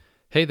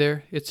Hey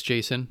there, it's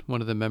Jason,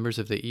 one of the members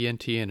of the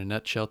ENT in a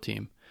Nutshell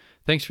team.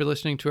 Thanks for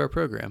listening to our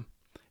program.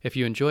 If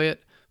you enjoy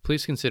it,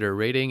 please consider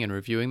rating and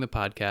reviewing the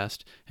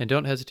podcast, and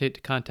don't hesitate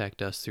to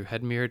contact us through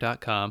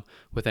headmirror.com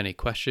with any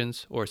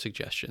questions or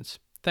suggestions.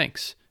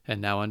 Thanks, and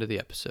now on to the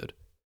episode.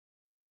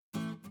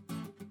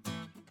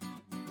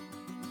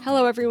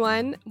 Hello,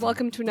 everyone.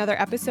 Welcome to another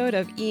episode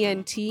of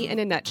ENT in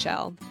a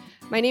Nutshell.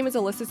 My name is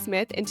Alyssa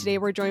Smith, and today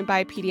we're joined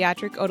by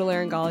pediatric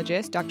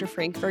otolaryngologist Dr.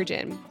 Frank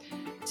Virgin.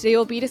 Today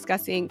we'll be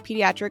discussing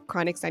pediatric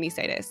chronic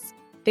sinusitis.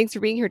 Thanks for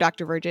being here,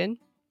 Dr. Virgin.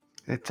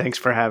 Thanks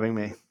for having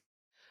me.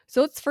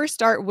 So let's first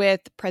start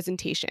with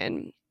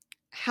presentation.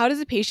 How does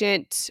a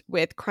patient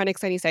with chronic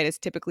sinusitis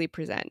typically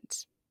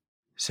present?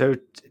 So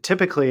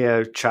typically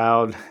a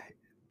child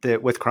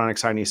with chronic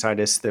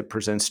sinusitis that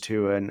presents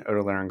to an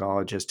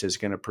otolaryngologist is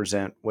going to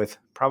present with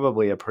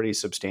probably a pretty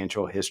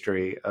substantial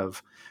history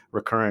of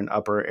recurrent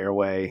upper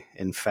airway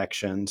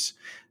infections,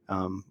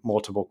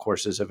 multiple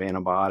courses of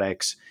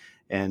antibiotics,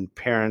 and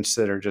parents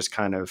that are just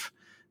kind of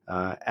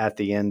at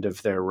the end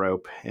of their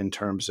rope in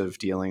terms of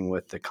dealing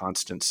with the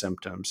constant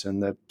symptoms.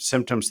 And the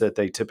symptoms that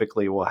they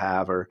typically will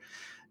have are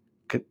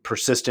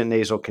persistent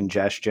nasal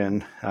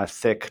congestion,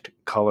 thick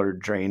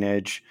colored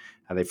drainage.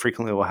 They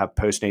frequently will have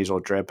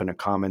postnasal drip, and a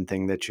common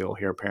thing that you'll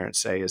hear parents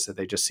say is that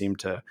they just seem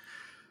to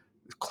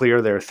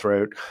clear their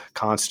throat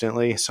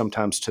constantly,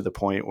 sometimes to the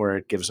point where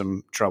it gives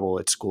them trouble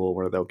at school,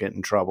 where they'll get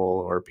in trouble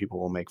or people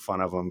will make fun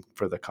of them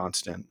for the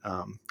constant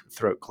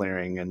throat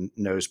clearing and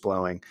nose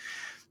blowing.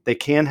 They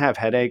can have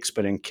headaches,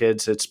 but in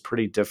kids, it's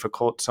pretty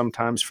difficult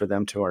sometimes for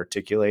them to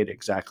articulate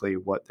exactly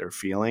what they're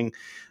feeling.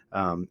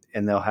 And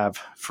they'll have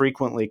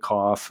frequently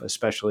cough,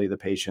 especially the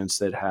patients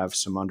that have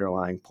some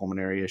underlying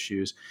pulmonary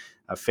issues,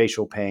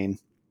 facial pain.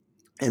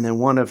 And then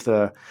one of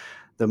the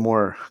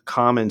more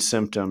common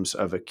symptoms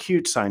of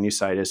acute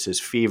sinusitis is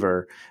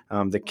fever.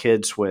 The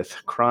kids with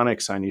chronic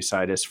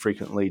sinusitis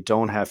frequently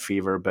don't have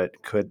fever,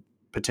 but could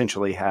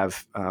potentially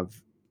have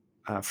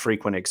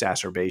frequent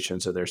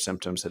exacerbations of their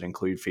symptoms that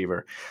include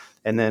fever.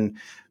 And then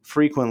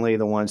frequently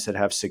the ones that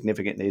have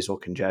significant nasal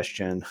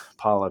congestion,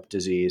 polyp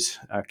disease,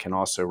 can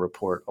also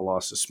report a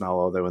loss of smell,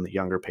 although in the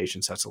younger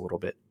patients that's a little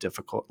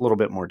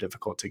bit more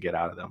difficult to get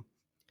out of them.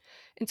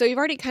 And so you've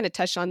already kind of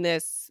touched on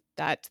this,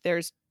 that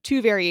there's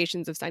two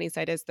variations of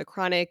sinusitis, the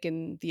chronic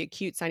and the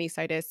acute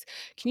sinusitis.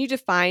 Can you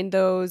define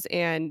those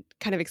and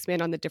kind of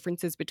expand on the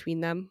differences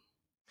between them?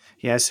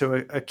 Yeah,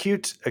 so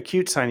acute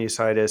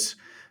sinusitis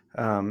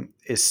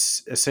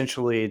is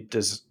essentially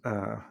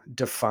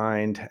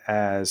defined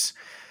as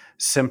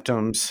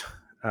symptoms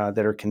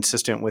that are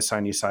consistent with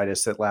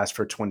sinusitis that last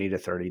for 20 to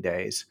 30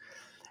 days.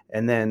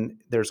 And then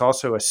there's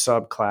also a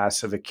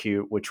subclass of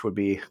acute, which would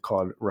be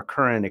called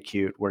recurrent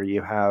acute, where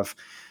you have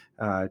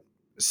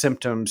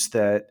symptoms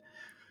that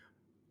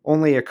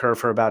only occur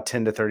for about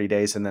 10 to 30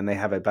 days, and then they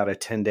have about a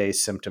 10-day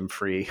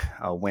symptom-free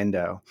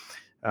window.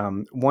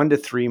 1 to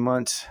 3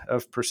 months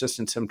of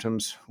persistent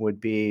symptoms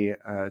would be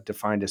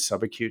defined as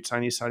subacute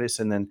sinusitis,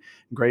 and then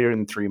greater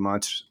than 3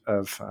 months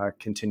of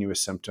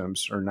continuous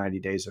symptoms or 90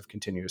 days of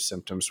continuous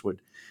symptoms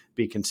would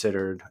be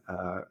considered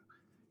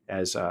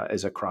as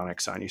a chronic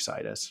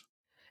sinusitis.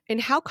 And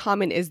how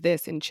common is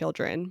this in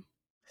children?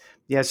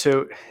 Yeah,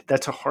 so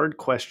that's a hard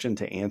question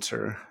to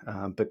answer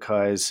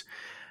because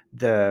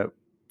the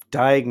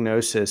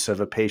diagnosis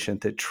of a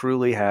patient that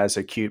truly has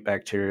acute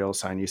bacterial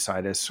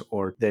sinusitis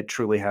or that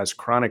truly has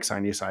chronic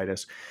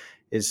sinusitis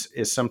is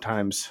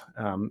sometimes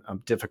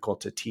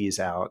difficult to tease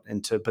out.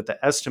 But the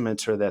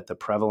estimates are that the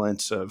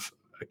prevalence of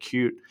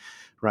acute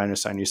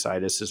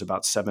rhinosinusitis is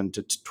about 7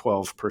 to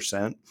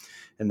 12%,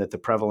 and that the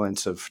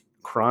prevalence of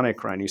chronic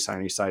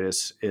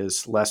rhinosinusitis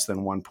is less than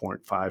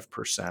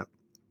 1.5%.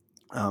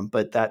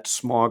 But that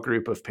small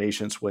group of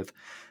patients with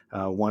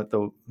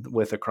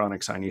a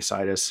chronic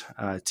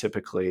sinusitis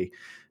typically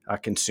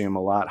consume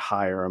a lot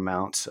higher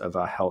amounts of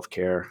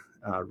healthcare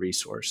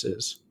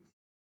resources.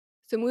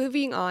 So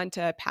moving on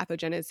to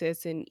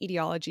pathogenesis and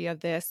etiology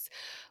of this,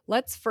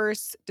 let's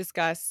first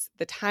discuss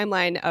the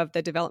timeline of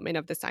the development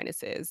of the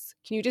sinuses.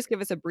 Can you just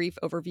give us a brief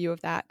overview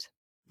of that?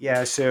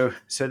 Yeah, so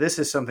this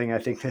is something I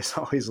think that's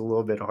always a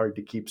little bit hard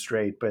to keep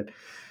straight, but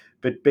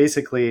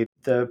basically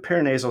the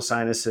paranasal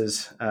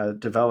sinuses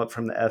develop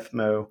from the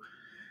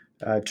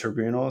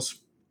ethmoturbinals,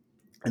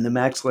 and the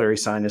maxillary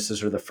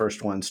sinuses are the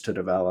first ones to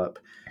develop.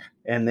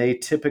 And they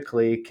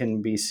typically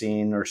can be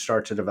seen or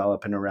start to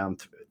develop in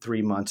around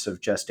 3 months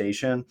of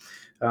gestation,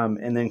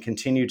 and then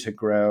continue to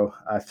grow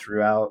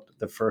throughout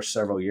the first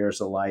several years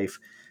of life,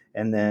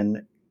 and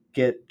then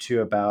get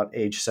to about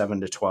age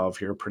 7 to 12.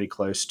 You're pretty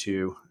close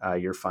to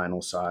your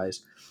final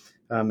size.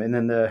 And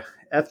then the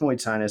ethmoid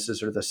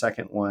sinuses are the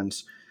second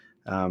ones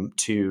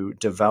to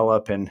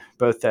develop, and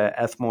both the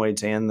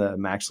ethmoids and the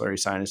maxillary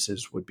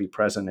sinuses would be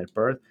present at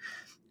birth,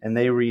 and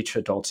they reach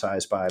adult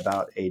size by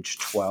about age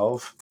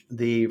 12.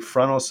 The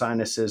frontal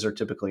sinuses are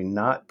typically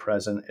not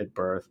present at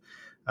birth,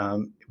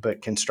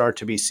 but can start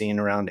to be seen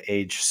around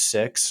age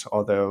 6,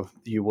 although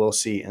you will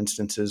see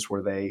instances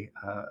where they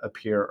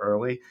appear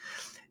early.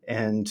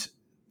 And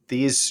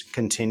these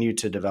continue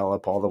to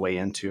develop all the way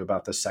into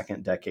about the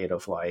second decade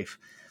of life.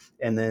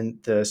 And then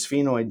the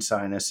sphenoid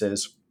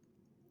sinuses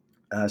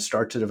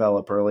start to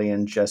develop early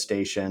in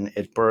gestation.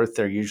 At birth,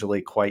 they're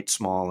usually quite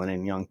small, and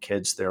in young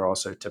kids, they're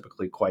also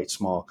typically quite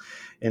small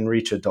and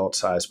reach adult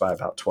size by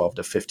about 12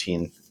 to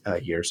 15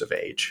 years of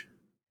age.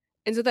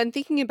 And so then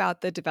thinking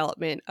about the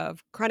development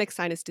of chronic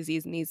sinus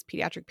disease in these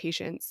pediatric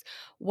patients,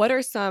 what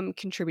are some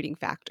contributing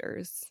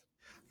factors?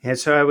 And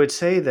so I would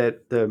say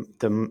that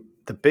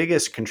the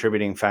biggest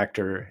contributing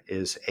factor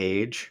is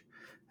age.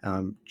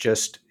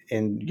 Just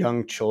in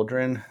young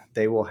children,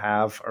 they will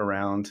have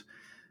around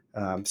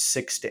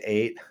 6 to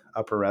 8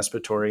 upper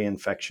respiratory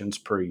infections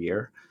per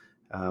year,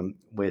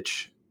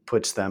 which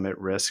puts them at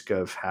risk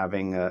of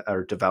having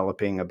or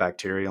developing a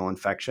bacterial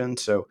infection.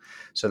 So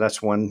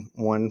that's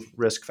one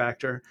risk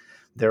factor.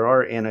 There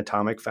are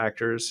anatomic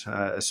factors,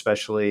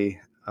 especially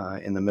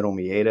in the middle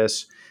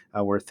meatus,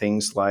 where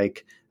things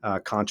like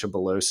concha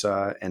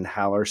bullosa and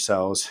Haller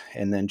cells,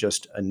 and then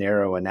just a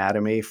narrow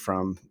anatomy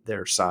from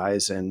their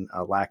size and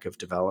a lack of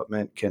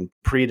development can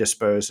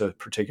predispose a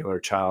particular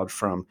child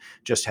from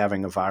just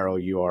having a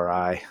viral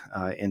URI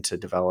into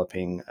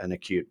developing an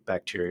acute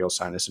bacterial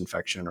sinus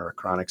infection or a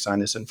chronic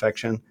sinus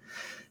infection.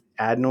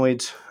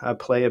 Adenoids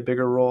play a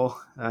bigger role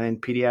in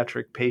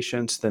pediatric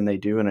patients than they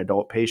do in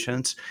adult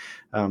patients.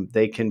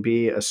 They can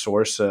be a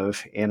source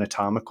of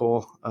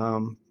anatomical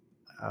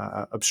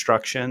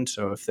obstruction.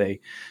 So if they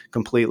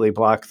completely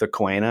block the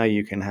choana,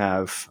 you can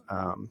have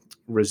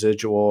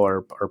residual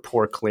or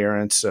poor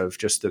clearance of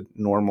just the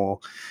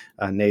normal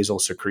nasal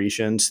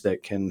secretions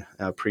that can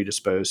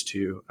predispose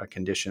to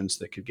conditions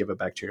that could give a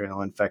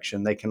bacterial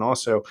infection. They can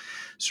also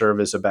serve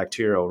as a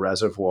bacterial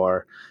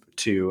reservoir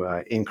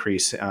to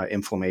increase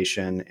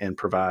inflammation and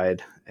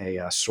provide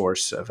a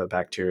source of a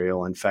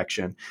bacterial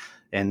infection.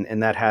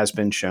 And that has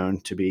been shown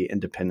to be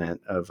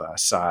independent of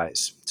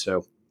size.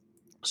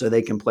 So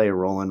they can play a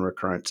role in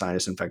recurrent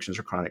sinus infections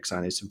or chronic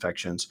sinus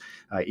infections,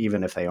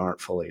 even if they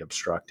aren't fully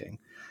obstructing.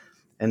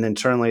 And then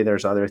certainly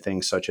there's other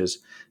things such as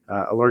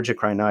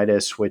allergic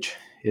rhinitis, which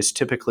is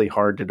typically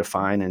hard to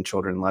define in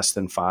children less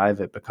than 5.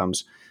 It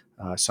becomes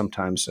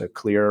sometimes a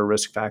clearer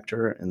risk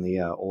factor in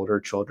the older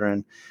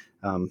children.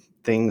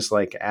 Things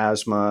like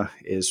asthma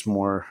is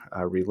more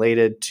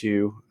related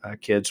to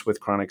kids with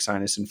chronic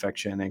sinus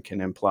infection and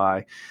can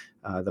imply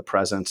the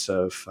presence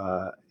of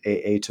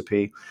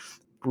atopy.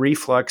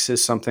 Reflux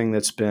is something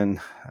that's been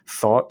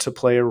thought to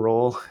play a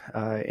role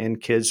in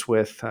kids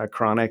with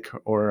chronic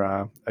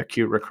or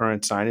acute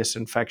recurrent sinus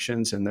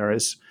infections, and there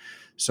is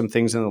some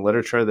things in the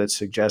literature that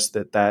suggest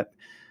that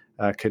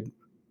could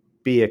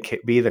be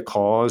the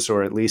cause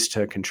or at least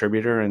a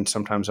contributor in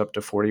sometimes up to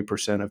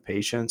 40% of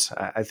patients.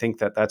 I think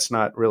that's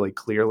not really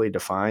clearly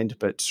defined,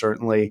 but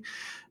certainly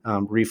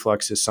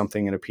reflux is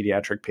something in a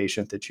pediatric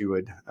patient that you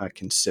would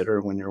consider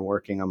when you're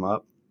working them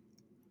up.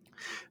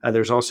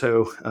 There's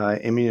also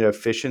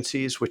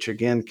immunodeficiencies, which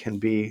again can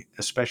be,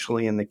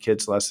 especially in the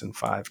kids less than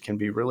 5, can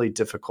be really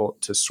difficult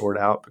to sort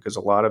out because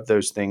a lot of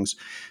those things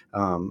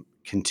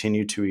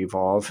continue to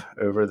evolve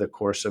over the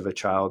course of a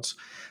child's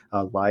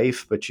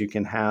life. But you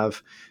can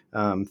have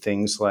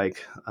things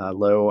like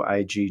low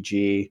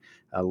IgG,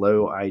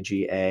 low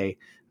IgA.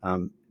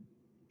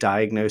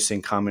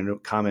 Diagnosing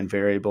common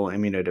variable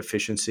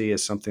immunodeficiency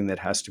is something that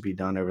has to be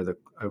done over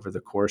the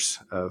course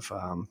of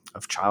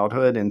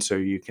childhood, and so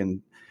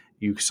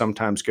you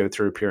sometimes go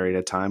through a period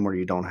of time where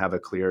you don't have a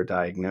clear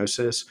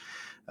diagnosis.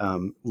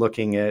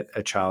 Looking at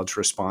a child's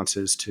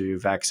responses to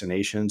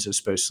vaccinations,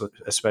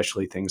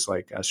 especially things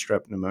like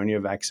strep pneumonia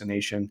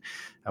vaccination,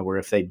 where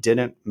if they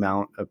didn't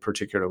mount a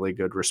particularly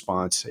good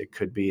response, it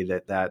could be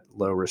that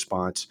low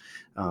response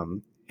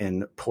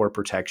and poor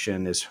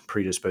protection is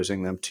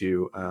predisposing them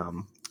to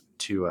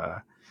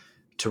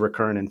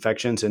recurrent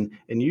infections. And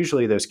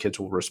usually those kids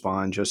will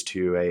respond just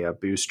to a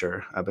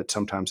booster, but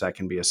sometimes that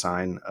can be a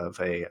sign of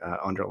a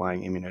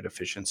underlying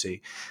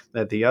immunodeficiency.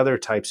 The other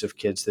types of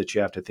kids that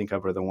you have to think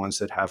of are the ones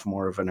that have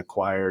more of an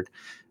acquired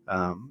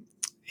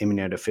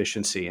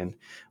immunodeficiency. And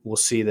we'll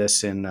see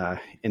this in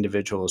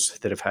individuals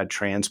that have had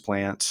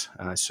transplants.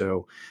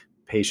 So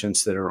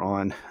patients that are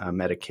on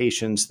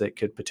medications that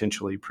could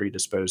potentially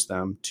predispose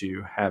them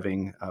to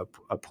having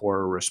a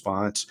poorer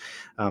response,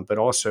 but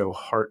also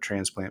heart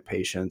transplant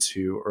patients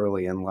who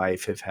early in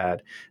life have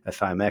had a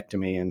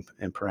thymectomy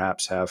and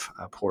perhaps have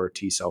a poor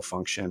T cell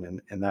function,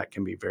 and that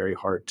can be very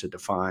hard to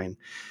define.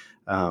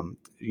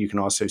 You can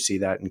also see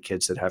that in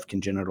kids that have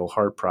congenital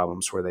heart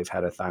problems where they've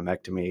had a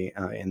thymectomy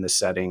in the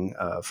setting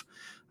of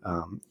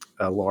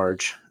a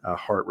large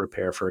heart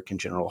repair for a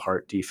congenital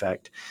heart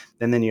defect.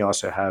 And then you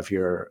also have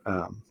your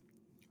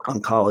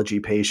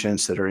oncology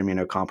patients that are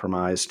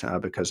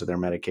immunocompromised because of their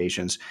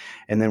medications.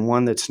 And then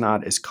one that's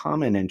not as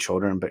common in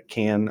children but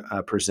can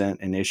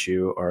present an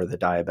issue are the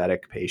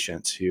diabetic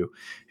patients who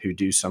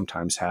do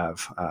sometimes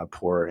have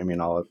poor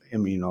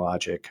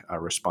immunologic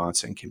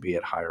response and can be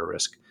at higher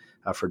risk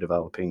for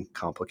developing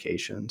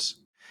complications.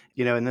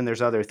 And then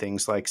there's other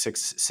things like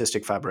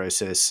cystic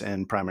fibrosis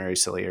and primary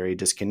ciliary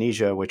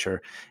dyskinesia, which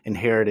are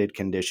inherited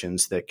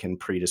conditions that can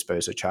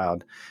predispose a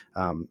child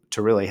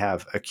to really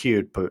have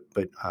acute, but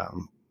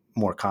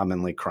more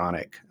commonly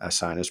chronic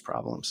sinus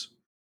problems.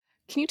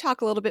 Can you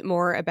talk a little bit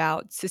more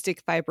about cystic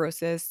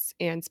fibrosis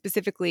and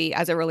specifically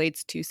as it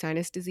relates to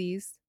sinus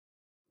disease?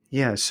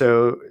 Yeah,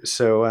 so it's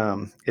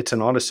an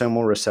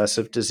autosomal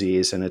recessive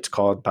disease, and it's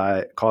caused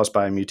by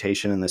a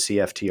mutation in the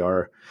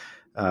CFTR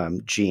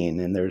gene,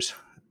 and there's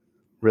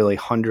really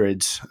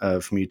hundreds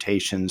of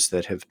mutations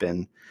that have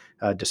been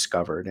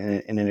discovered,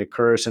 and it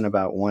occurs in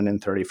about 1 in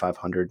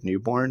 3,500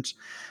 newborns.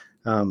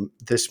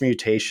 This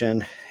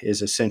mutation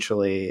is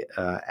essentially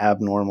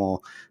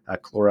abnormal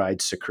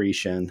chloride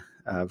secretion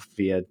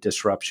via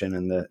disruption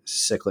in the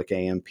cyclic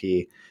AMP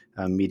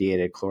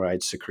mediated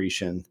chloride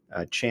secretion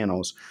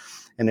channels.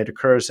 And it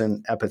occurs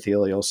in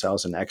epithelial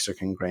cells and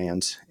exocrine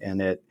glands, and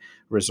it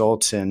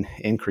results in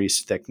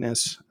increased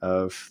thickness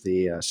of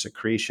the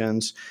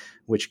secretions,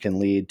 which can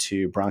lead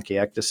to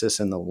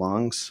bronchiectasis in the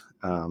lungs,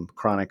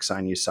 chronic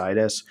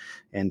sinusitis,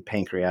 and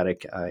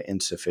pancreatic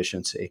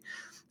insufficiency.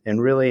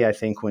 And really, I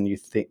think when you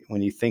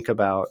think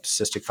about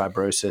cystic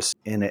fibrosis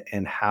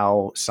and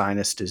how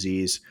sinus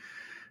disease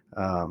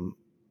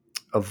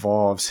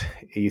evolves,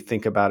 you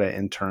think about it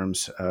in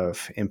terms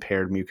of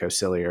impaired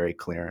mucociliary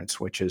clearance,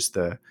 which is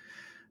the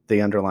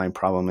underlying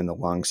problem in the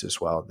lungs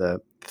as well.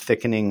 The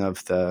thickening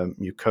of the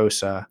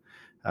mucosa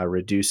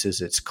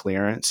reduces its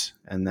clearance,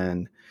 and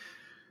then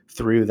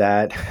through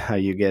that,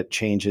 you get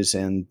changes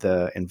in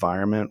the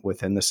environment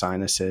within the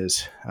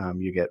sinuses.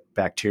 You get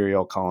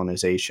bacterial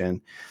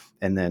colonization,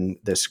 and then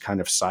this kind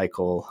of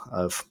cycle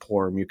of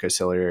poor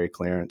mucociliary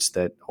clearance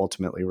that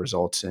ultimately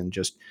results in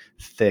just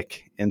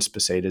thick,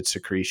 inspissated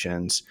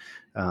secretions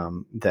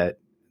that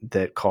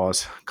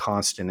cause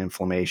constant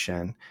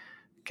inflammation,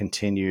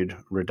 continued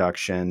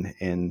reduction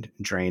in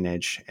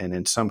drainage, and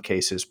in some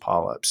cases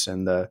polyps.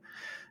 And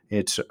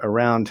it's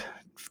around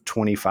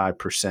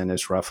 25%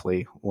 is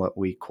roughly what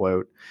we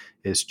quote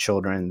is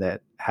children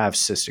that have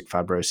cystic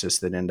fibrosis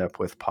that end up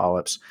with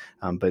polyps.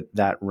 But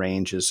that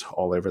range is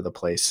all over the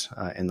place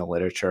in the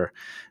literature,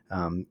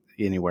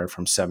 anywhere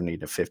from 70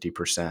 to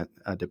 50%,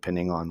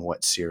 depending on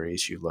what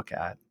series you look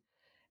at.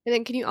 And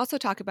then can you also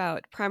talk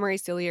about primary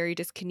ciliary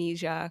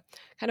dyskinesia,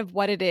 kind of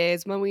what it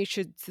is, when we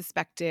should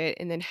suspect it,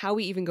 and then how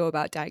we even go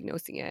about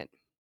diagnosing it?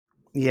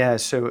 Yeah,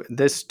 so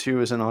this too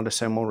is an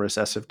autosomal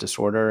recessive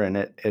disorder, and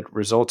it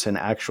results in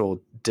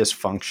actual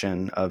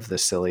dysfunction of the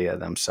cilia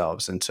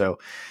themselves. And so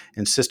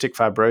in cystic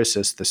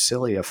fibrosis, the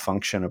cilia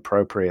function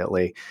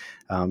appropriately,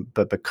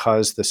 but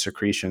because the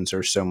secretions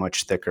are so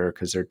much thicker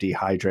because they're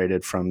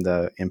dehydrated from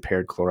the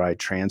impaired chloride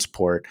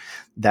transport,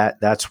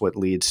 that's what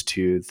leads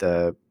to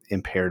the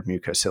impaired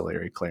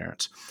mucociliary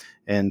clearance.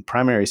 In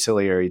primary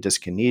ciliary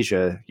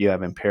dyskinesia, you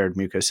have impaired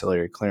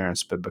mucociliary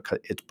clearance, but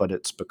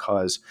it's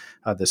because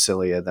the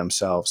cilia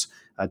themselves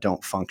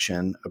don't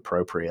function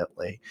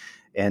appropriately,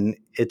 and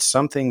it's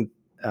something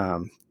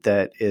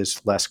that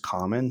is less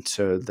common.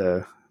 So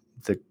the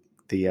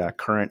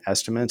current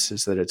estimates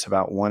is that it's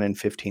about 1 in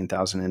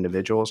 15,000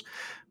 individuals,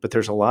 but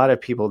there's a lot of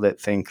people that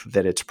think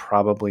that it's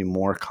probably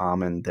more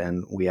common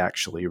than we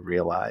actually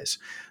realize,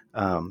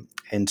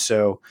 and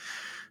so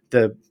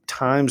the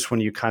times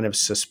when you kind of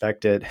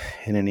suspect it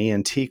in an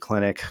ENT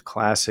clinic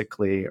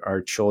classically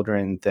are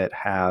children that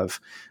have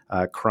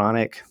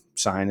chronic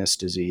sinus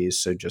disease,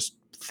 so just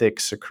thick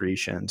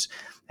secretions.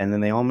 And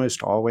then they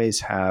almost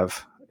always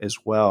have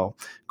as well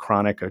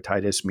chronic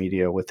otitis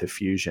media with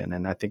effusion.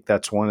 And I think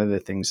that's one of the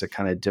things that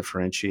kind of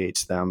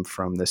differentiates them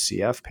from the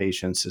CF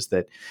patients is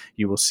that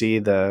you will see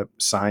the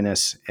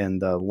sinus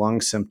and the lung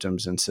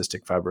symptoms in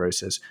cystic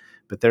fibrosis,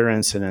 but their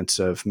incidence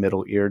of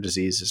middle ear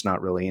disease is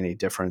not really any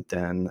different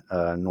than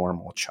a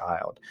normal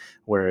child.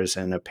 Whereas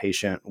in a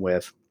patient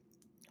with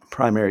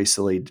primary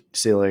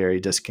ciliary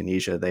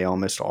dyskinesia, they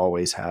almost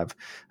always have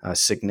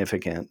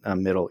significant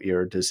middle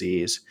ear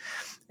disease.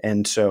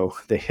 And so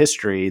the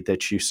history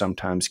that you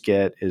sometimes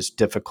get is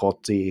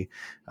difficulty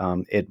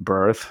at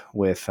birth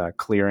with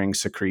clearing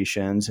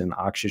secretions and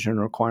oxygen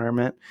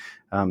requirement.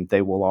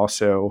 They will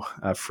also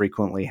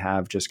frequently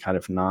have just kind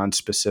of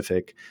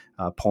nonspecific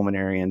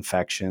pulmonary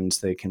infections.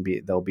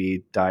 They'll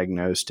be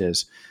diagnosed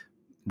as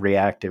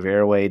reactive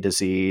airway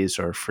disease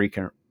or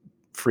frequent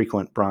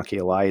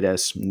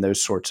bronchiolitis and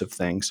those sorts of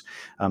things.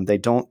 They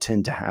don't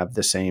tend to have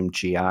the same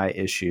GI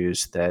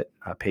issues that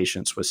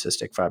patients with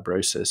cystic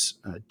fibrosis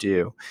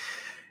do.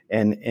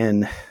 And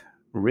in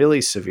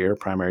really severe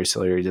primary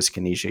ciliary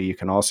dyskinesia, you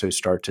can also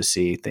start to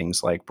see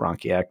things like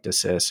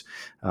bronchiectasis,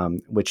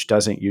 which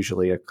doesn't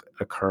usually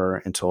occur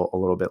until a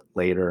little bit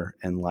later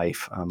in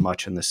life,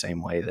 much in the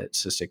same way that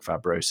cystic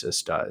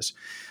fibrosis does.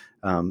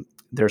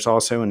 There's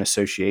also an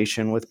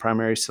association with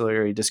primary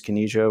ciliary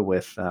dyskinesia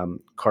with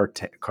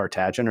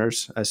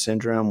Cartagener's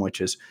syndrome,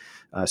 which is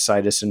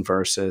situs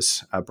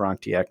inversus,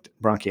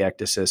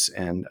 bronchiectasis,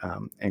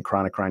 and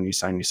chronic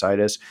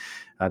rhinosinusitis.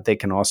 They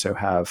can also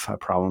have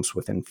problems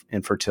with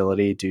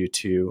infertility due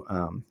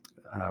to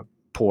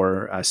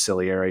poor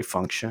ciliary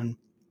function.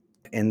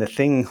 And the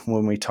thing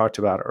when we talked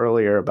about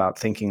earlier about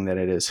thinking that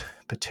it is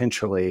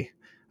potentially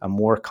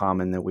more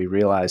common than we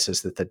realize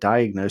is that the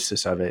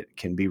diagnosis of it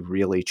can be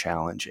really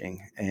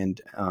challenging.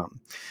 And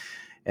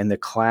the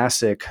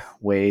classic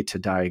way to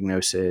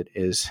diagnose it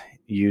is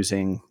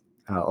using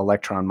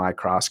electron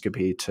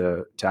microscopy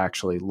to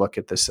actually look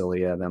at the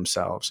cilia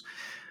themselves.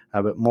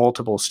 But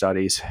multiple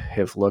studies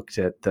have looked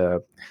at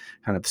the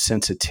kind of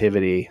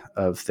sensitivity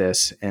of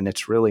this, and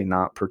it's really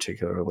not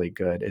particularly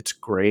good. It's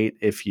great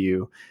if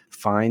you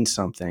find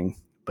something,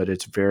 but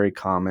it's very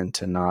common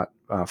to not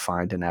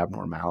find an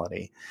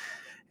abnormality.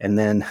 And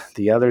then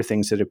the other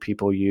things that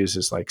people use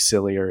is like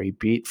ciliary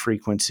beat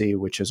frequency,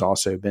 which has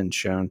also been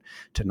shown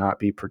to not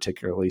be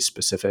particularly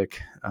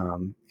specific,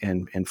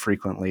 and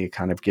frequently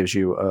kind of gives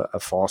you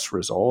a false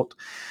result.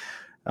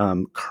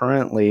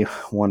 Currently,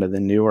 one of the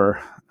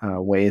newer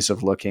ways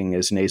of looking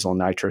is nasal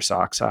nitrous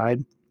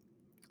oxide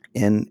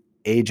in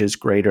ages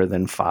greater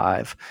than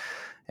 5.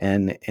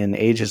 And in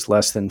ages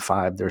less than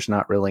 5, there's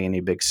not really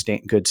any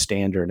good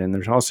standard. And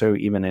there's also,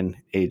 even in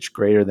age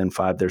greater than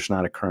 5, there's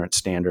not a current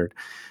standard.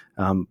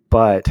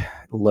 But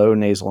low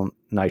nasal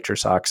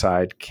nitrous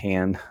oxide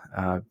can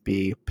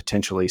be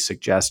potentially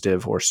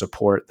suggestive or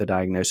support the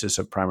diagnosis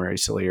of primary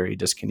ciliary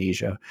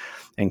dyskinesia.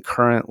 And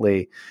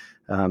currently,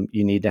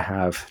 you need to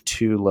have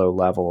 2 low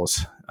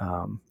levels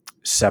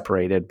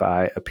separated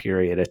by a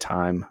period of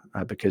time,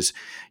 because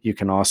you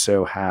can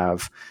also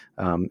have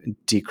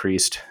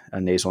decreased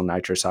nasal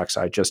nitrous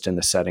oxide just in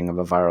the setting of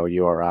a viral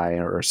URI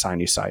or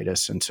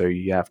sinusitis. And so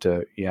you have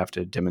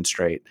to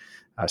demonstrate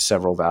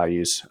several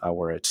values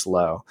where it's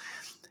low.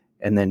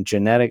 And then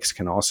genetics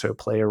can also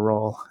play a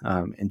role.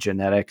 And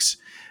genetics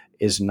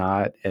is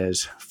not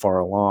as far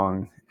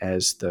along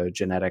as the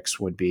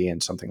genetics would be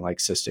in something like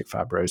cystic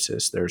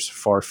fibrosis. There's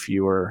far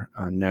fewer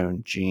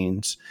known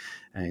genes.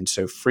 And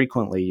so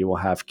frequently you will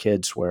have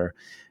kids where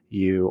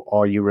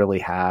all you really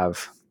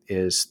have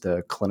is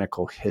the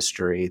clinical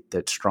history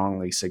that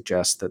strongly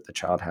suggests that the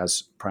child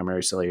has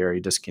primary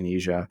ciliary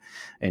dyskinesia,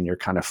 and you're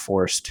kind of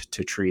forced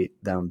to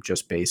treat them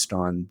just based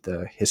on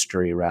the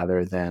history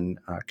rather than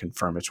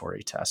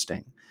confirmatory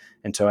testing.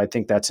 And so I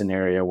think that's an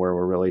area where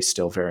we're really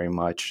still very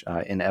much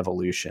in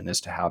evolution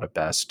as to how to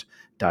best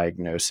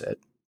diagnose it.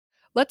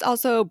 Let's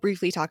also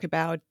briefly talk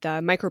about the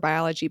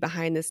microbiology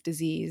behind this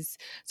disease.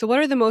 So what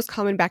are the most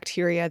common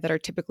bacteria that are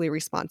typically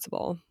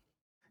responsible?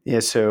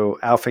 Yeah, so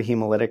alpha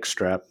hemolytic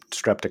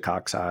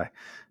streptococci,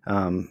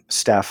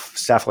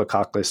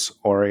 Staphylococcus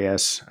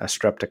aureus,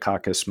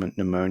 Streptococcus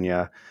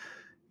pneumonia,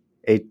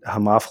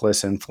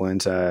 Haemophilus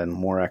influenza, and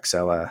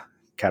Moraxella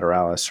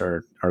catarrhalis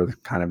are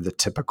kind of the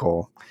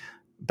typical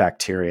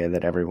bacteria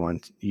that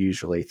everyone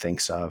usually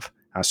thinks of.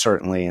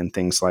 Certainly in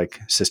things like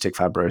cystic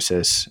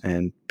fibrosis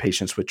and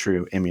patients with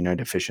true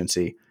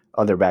immunodeficiency,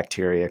 other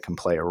bacteria can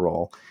play a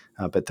role,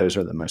 but those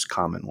are the most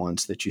common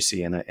ones that you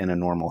see in a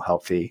normal,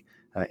 healthy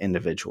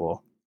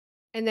individual.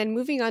 And then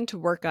moving on to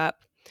workup,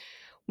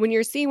 when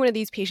you're seeing one of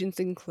these patients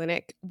in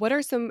clinic, what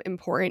are some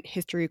important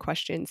history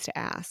questions to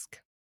ask?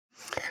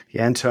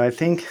 Yeah, and so I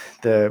think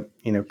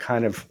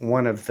kind of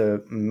one of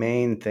the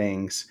main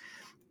things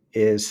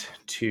is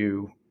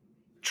to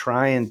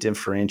try and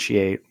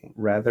differentiate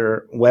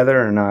whether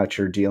or not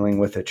you're dealing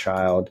with a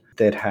child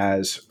that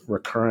has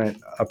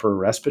recurrent upper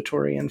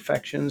respiratory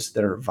infections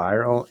that are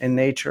viral in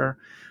nature,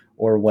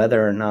 or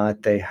whether or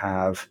not they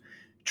have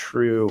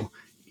true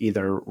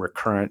either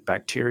recurrent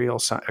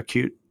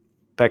acute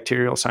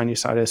bacterial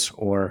sinusitis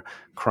or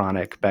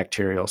chronic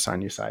bacterial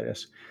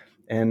sinusitis.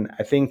 And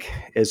I think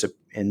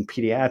in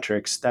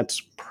pediatrics,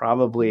 that's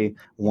probably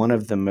one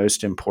of the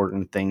most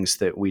important things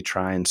that we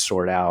try and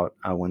sort out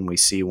when we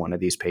see one of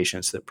these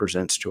patients that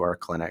presents to our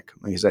clinic.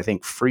 Because I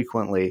think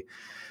frequently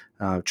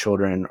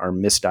children are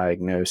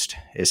misdiagnosed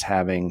as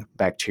having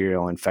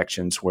bacterial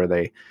infections where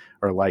they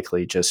are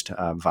likely just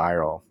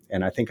viral.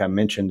 And I think I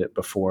mentioned it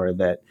before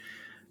that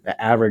the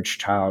average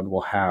child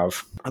will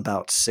have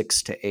about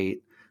 6 to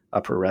 8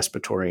 upper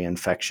respiratory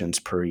infections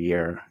per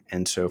year.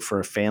 And so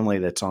for a family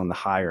that's on the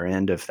higher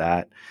end of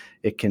that,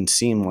 it can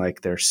seem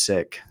like they're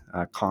sick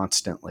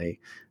constantly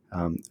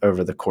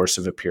over the course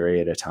of a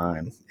period of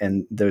time.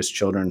 And those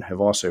children have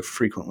also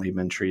frequently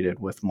been treated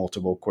with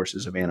multiple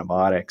courses of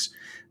antibiotics,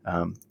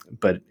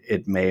 but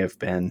it may have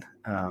been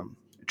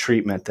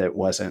treatment that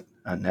wasn't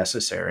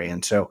necessary.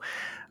 And so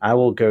I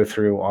will go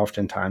through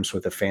oftentimes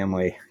with a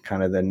family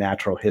kind of the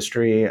natural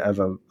history of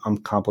an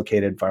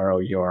uncomplicated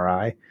viral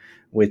URI,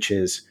 which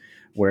is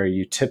where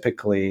you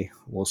typically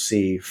will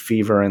see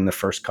fever in the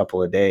first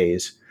couple of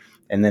days,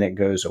 and then it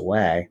goes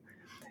away.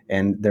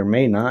 And there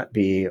may not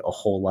be a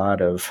whole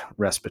lot of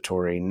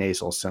respiratory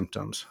nasal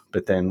symptoms,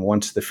 but then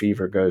once the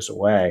fever goes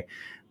away,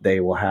 they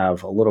will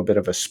have a little bit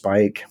of a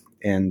spike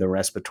in the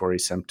respiratory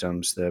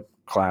symptoms, the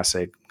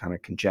classic kind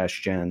of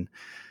congestion,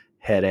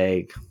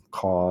 headache,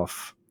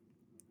 cough,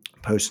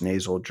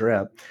 postnasal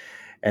drip.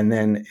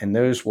 And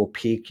those will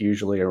peak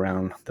usually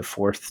around the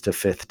 4th to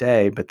 5th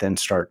day, but then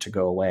start to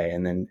go away.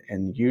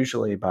 And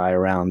usually by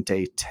around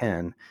day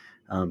 10,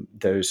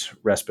 those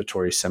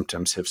respiratory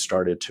symptoms have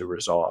started to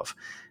resolve.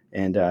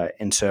 And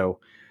so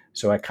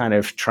So I kind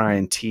of try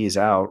and tease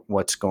out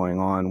what's going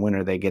on. When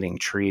are they getting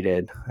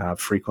treated?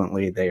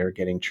 Frequently, they are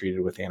getting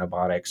treated with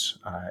antibiotics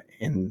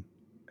in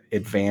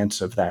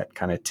advance of that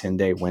kind of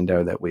 10-day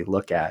window that we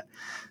look at.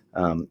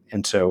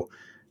 And so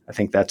I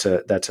think that's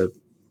a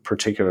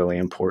particularly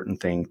important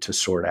thing to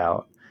sort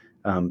out.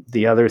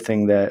 The other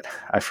thing that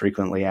I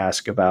frequently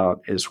ask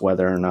about is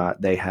whether or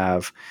not they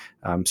have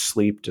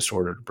sleep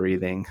disordered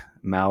breathing,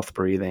 mouth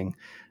breathing,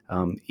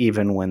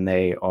 even when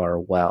they are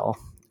well.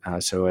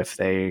 So if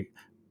they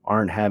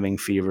aren't having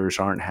fevers,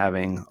 aren't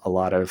having a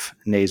lot of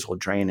nasal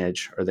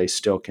drainage, are they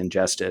still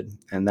congested?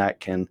 And that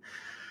can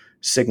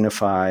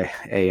signify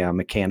a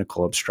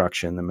mechanical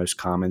obstruction, the most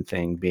common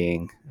thing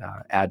being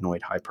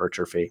adenoid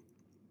hypertrophy.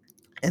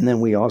 And then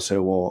we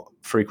also will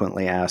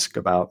frequently ask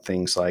about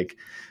things like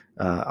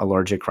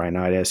allergic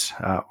rhinitis.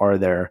 Are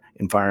there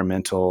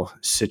environmental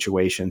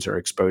situations or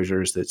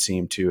exposures that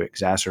seem to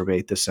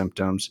exacerbate the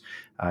symptoms?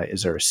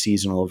 Is there a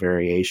seasonal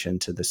variation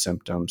to the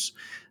symptoms?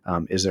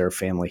 Is there a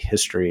family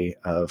history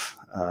of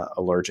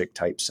allergic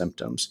type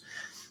symptoms?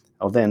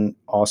 I'll then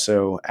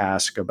also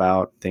ask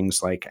about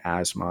things like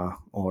asthma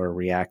or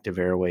reactive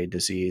airway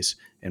disease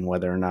and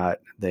whether or not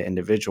the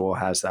individual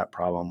has that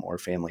problem or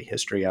family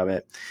history of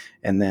it.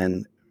 And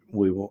then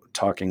we were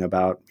talking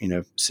about,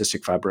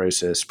 cystic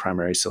fibrosis,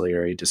 primary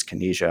ciliary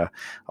dyskinesia,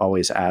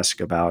 always ask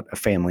about a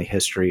family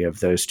history of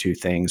those two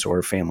things or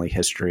a family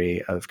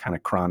history of kind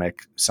of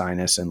chronic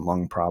sinus and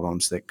lung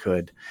problems that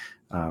could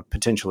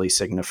potentially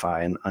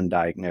signify an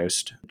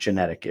undiagnosed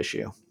genetic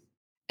issue.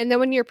 And then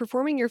when you're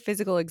performing your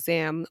physical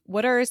exam,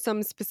 what are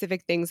some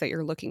specific things that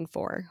you're looking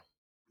for?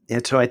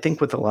 And so I think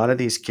with a lot of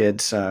these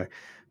kids,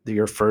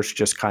 your first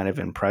just kind of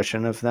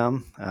impression of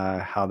them,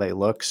 how they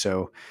look.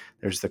 So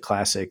there's the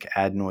classic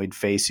adenoid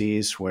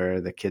facies where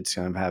the kids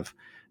kind of have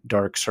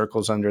dark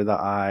circles under the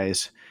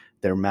eyes,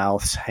 their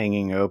mouths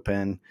hanging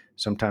open.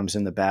 Sometimes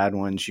in the bad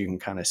ones, you can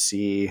kind of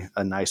see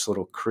a nice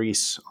little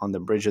crease on the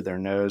bridge of their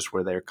nose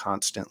where they're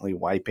constantly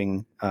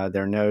wiping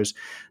their nose.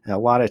 And a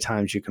lot of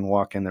times you can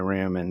walk in the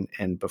room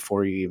and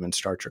before you even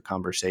start your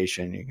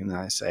conversation, you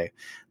can say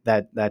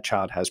that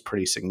child has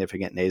pretty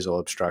significant nasal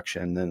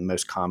obstruction, and the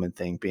most common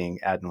thing being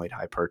adenoid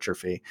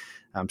hypertrophy.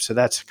 So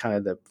that's kind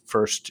of the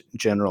first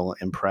general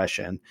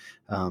impression.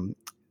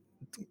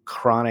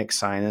 Chronic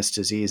sinus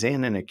disease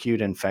and an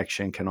acute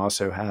infection can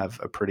also have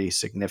a pretty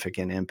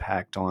significant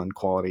impact on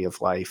quality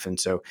of life. And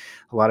so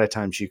a lot of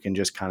times you can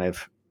just kind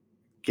of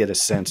get a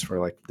sense for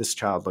like, this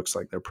child looks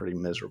like they're pretty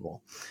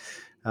miserable.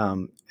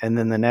 And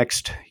then the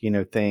next,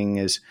 thing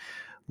is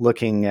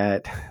looking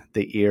at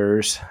the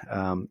ears.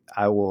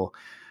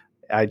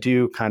 I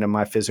do kind of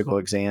my physical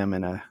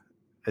exam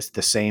it's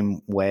the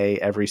same way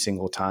every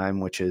single time,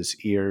 which is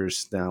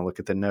ears. Then I look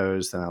at the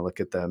nose, then I look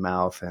at the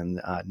mouth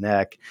and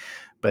neck.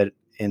 But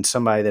in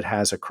somebody that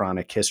has a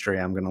chronic history,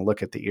 I'm going to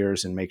look at the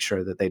ears and make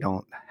sure that they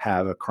don't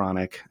have a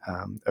chronic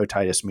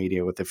otitis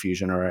media with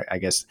effusion, or I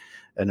guess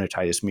an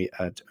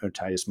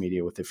otitis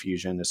media with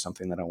effusion is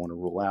something that I want to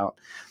rule out.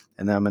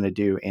 And then I'm going to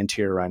do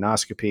anterior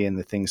rhinoscopy, and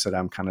the things that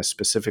I'm kind of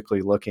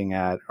specifically looking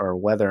at are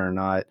whether or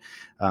not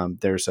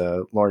there's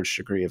a large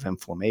degree of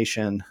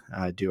inflammation.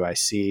 Do I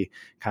see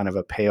kind of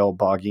a pale,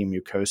 boggy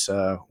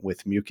mucosa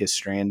with mucus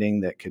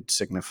stranding that could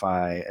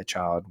signify a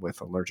child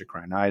with allergic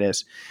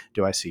rhinitis?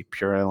 Do I see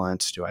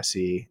purulence? Do I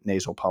see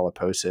nasal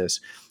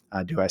polyposis?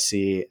 Do I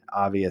see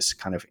obvious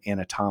kind of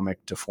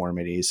anatomic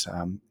deformities?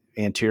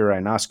 Anterior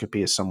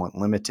rhinoscopy is somewhat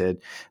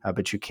limited,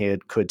 but you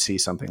could see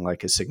something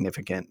like a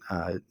significant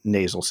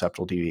nasal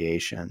septal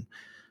deviation.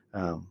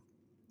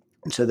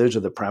 So those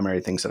are the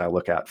primary things that I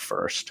look at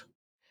first.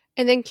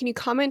 And then can you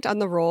comment on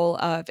the role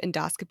of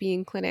endoscopy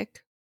in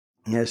clinic?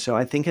 Yeah, so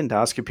I think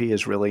endoscopy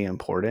is really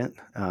important.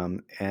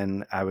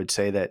 And I would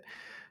say that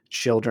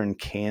children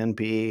can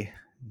be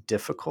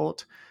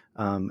difficult,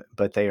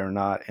 but they are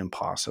not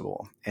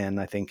impossible. And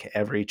I think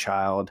every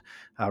child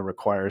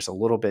requires a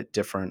little bit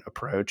different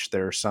approach.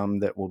 There are some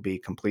that will be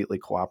completely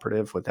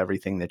cooperative with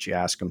everything that you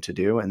ask them to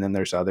do. And then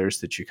there's others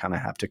that you kind of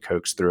have to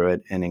coax through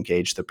it and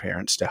engage the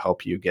parents to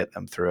help you get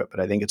them through it. But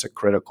I think it's a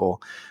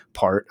critical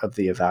part of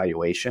the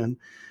evaluation.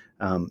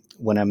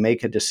 When I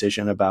make a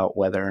decision about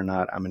whether or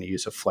not I'm going to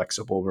use a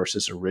flexible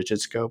versus a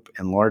rigid scope,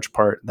 in large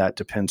part, that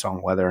depends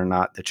on whether or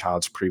not the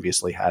child's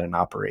previously had an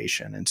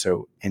operation. And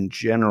so in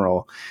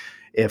general,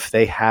 if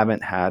they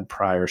haven't had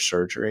prior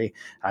surgery,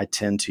 I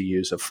tend to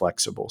use a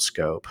flexible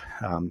scope.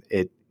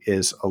 It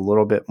is a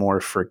little bit more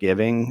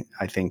forgiving.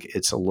 I think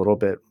it's a little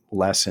bit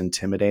less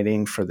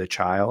intimidating for the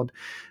child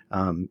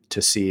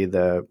to see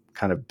the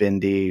kind of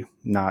bendy,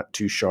 not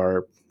too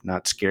sharp,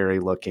 not scary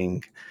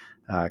looking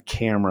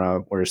camera,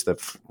 whereas the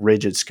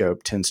rigid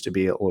scope tends to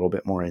be a little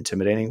bit more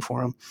intimidating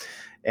for them.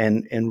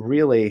 And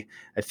really,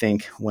 I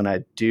think when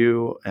I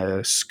do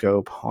a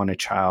scope on a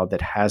child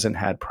that hasn't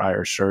had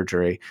prior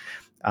surgery,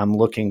 I'm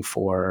looking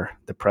for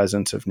the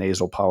presence of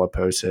nasal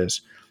polyposis.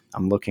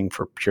 I'm looking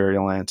for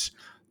purulence.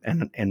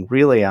 And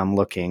really, I'm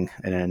looking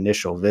at an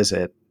initial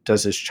visit,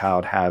 does this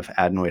child have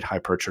adenoid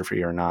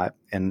hypertrophy or not?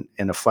 And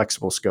a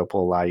flexible scope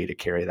will allow you to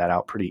carry that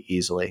out pretty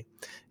easily.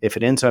 If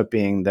it ends up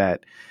being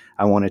that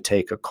I want to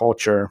take a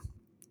culture,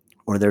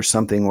 or there's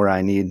something where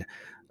I need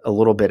a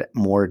little bit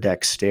more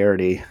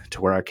dexterity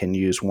to where I can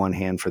use one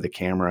hand for the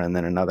camera and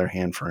then another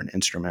hand for an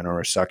instrument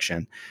or a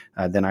suction,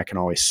 then I can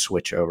always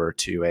switch over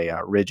to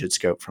a rigid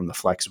scope from the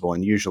flexible.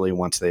 And usually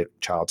once the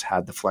child's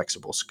had the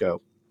flexible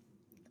scope,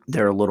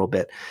 they're a little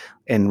bit,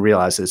 and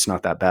realize it's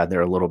not that bad,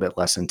 they're a little bit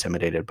less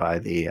intimidated by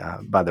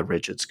the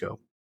rigid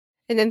scope.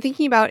 And then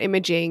thinking about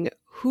imaging,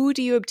 who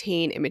do you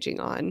obtain imaging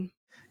on?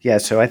 Yeah,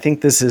 so I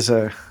think this is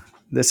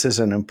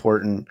an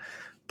important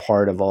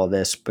part of all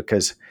this,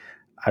 because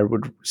I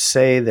would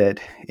say that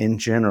in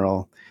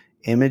general,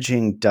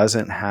 imaging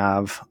doesn't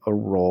have a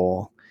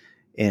role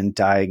in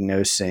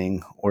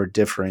diagnosing or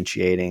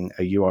differentiating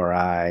a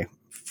URI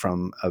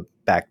from a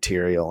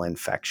bacterial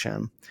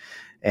infection.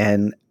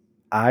 And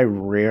I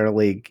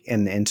rarely,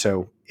 and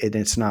so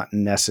it's not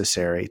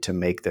necessary to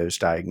make those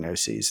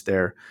diagnoses.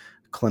 They're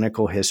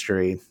clinical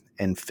history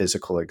and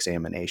physical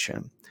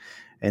examination.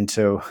 And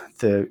so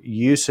the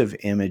use of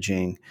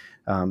imaging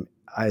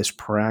is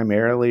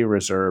primarily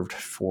reserved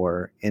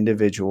for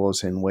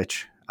individuals in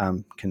which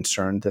I'm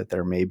concerned that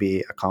there may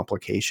be a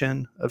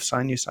complication of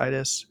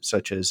sinusitis,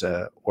 such as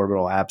an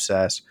orbital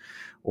abscess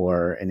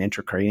or an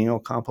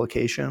intracranial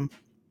complication.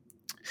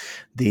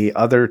 The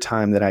other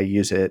time that I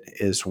use it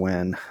is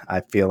when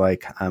I feel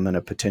like I'm going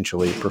to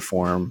potentially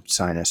perform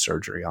sinus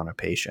surgery on a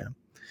patient.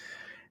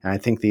 And I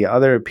think the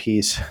other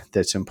piece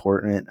that's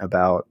important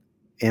about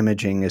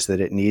imaging is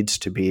that it needs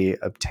to be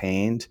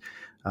obtained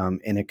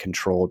in a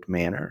controlled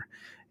manner.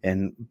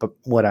 But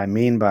what I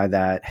mean by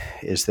that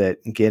is that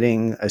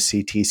getting a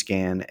CT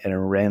scan at a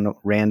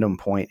random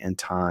point in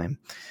time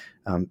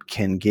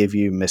can give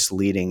you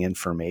misleading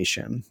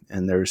information.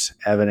 And there's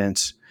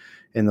evidence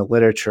in the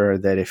literature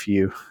that if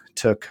you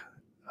took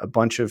a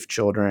bunch of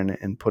children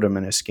and put them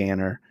in a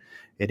scanner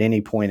at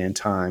any point in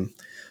time,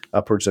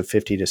 upwards of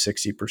 50 to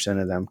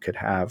 60% of them could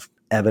have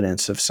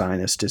evidence of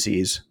sinus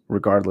disease,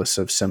 regardless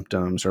of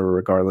symptoms or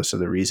regardless of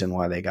the reason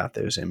why they got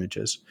those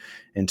images.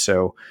 And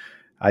so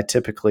I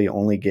typically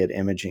only get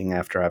imaging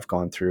after I've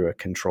gone through a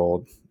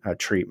controlled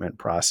treatment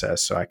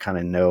process. So I kind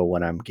of know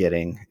what I'm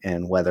getting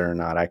and whether or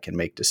not I can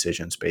make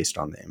decisions based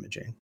on the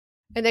imaging.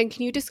 And then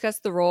can you discuss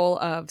the role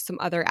of some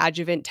other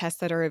adjuvant tests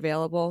that are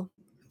available?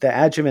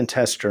 The adjuvant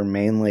tests are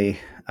mainly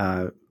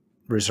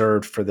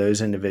reserved for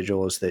those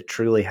individuals that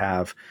truly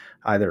have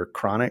either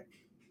chronic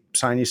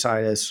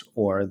sinusitis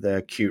or the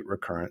acute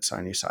recurrent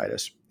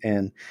sinusitis.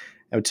 And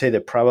I would say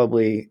that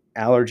probably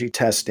allergy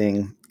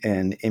testing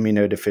and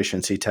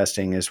immunodeficiency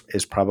testing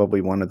is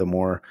probably one of the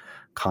more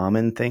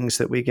common things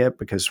that we get,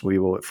 because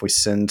if we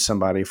send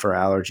somebody for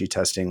allergy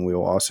testing, we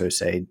will also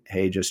say,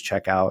 hey, just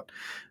check out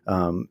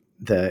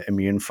the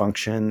immune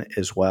function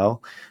as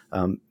well.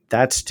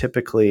 That's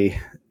typically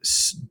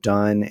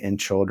done in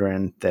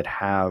children that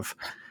have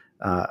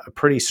a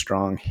pretty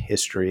strong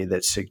history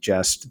that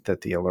suggests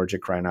that the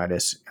allergic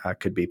rhinitis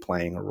could be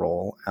playing a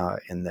role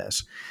in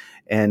this.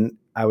 And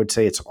I would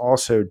say it's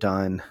also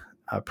done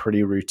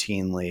pretty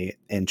routinely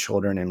in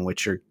children in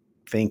which you're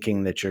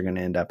thinking that you're going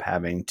to end up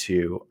having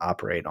to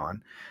operate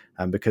on.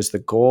 Because the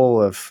goal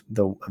of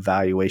the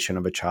evaluation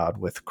of a child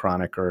with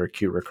chronic or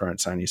acute recurrent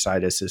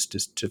sinusitis is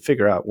to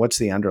figure out what's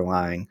the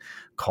underlying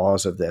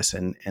cause of this.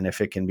 And if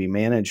it can be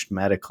managed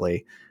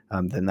medically,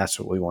 then that's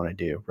what we want to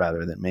do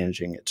rather than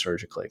managing it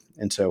surgically.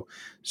 And so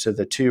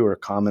the two are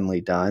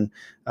commonly done.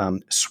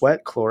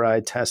 Sweat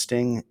chloride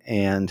testing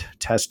and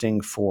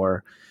testing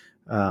for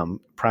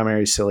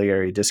primary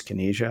ciliary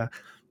dyskinesia,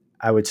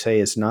 I would say,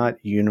 is not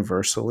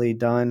universally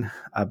done,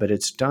 but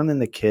it's done in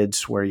the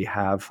kids where you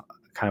have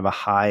kind of a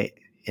high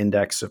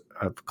index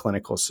of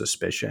clinical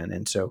suspicion.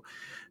 And so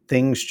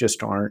things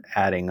just aren't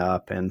adding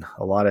up. And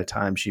a lot of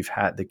times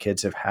the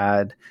kids have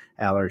had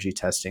allergy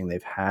testing,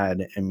 they've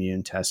had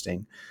immune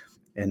testing,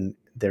 and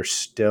they're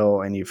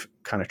still, and you've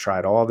kind of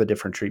tried all the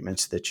different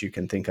treatments that you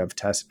can think of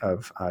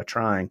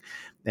trying,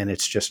 and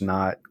it's just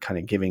not kind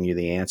of giving you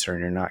the answer,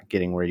 and you're not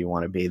getting where you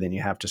want to be. Then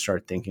you have to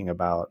start thinking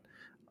about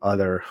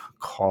other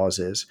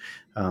causes.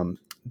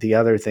 The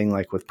other thing,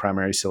 like with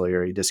primary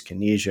ciliary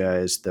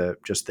dyskinesia, is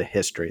the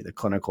history, the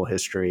clinical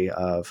history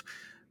of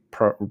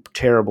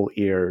terrible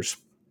ears,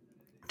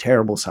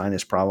 terrible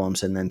sinus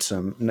problems, and then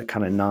some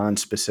kind of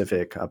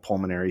non-specific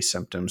pulmonary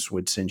symptoms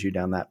would send you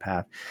down that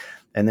path.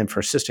 And then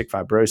for cystic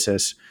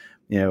fibrosis,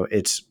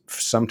 it's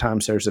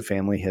sometimes there's a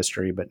family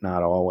history, but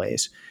not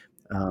always.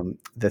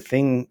 The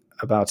thing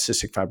about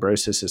cystic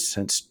fibrosis is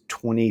since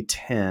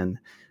 2010,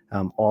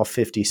 all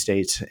 50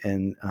 states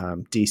and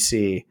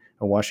DC,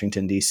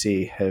 Washington,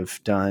 D.C.,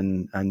 have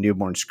done a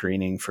newborn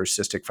screening for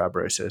cystic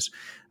fibrosis.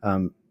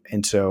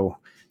 And so,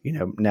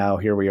 now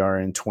here we are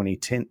in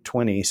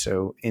 2020.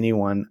 So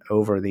anyone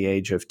over the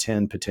age of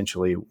 10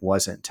 potentially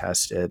wasn't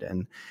tested.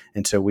 And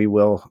so we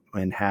will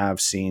and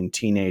have seen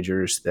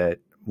teenagers that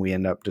we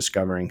end up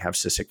discovering have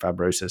cystic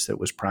fibrosis that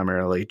was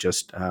primarily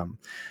just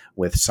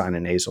with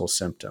sinonasal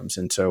symptoms.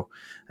 And so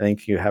I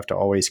think you have to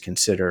always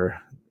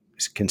consider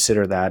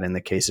that in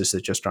the cases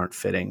that just aren't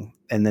fitting.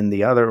 And then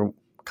the other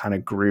kind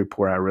of group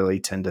where I really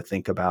tend to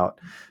think about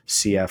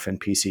CF and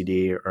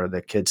PCD are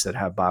the kids that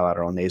have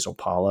bilateral nasal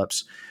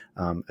polyps,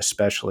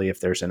 especially if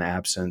there's an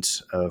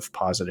absence of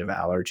positive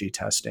allergy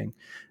testing.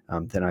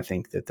 Then I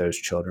think that those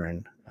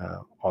children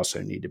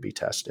also need to be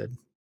tested.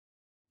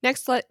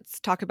 Next,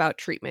 let's talk about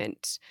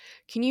treatment.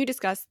 Can you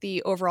discuss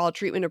the overall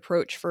treatment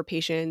approach for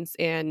patients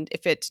and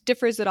if it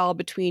differs at all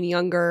between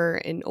younger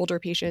and older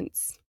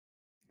patients?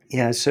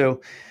 Yeah, so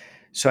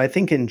I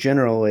think in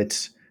general,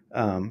 it's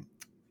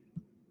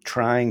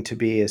trying to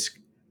be as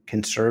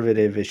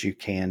conservative as you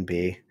can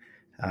be,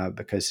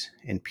 because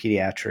in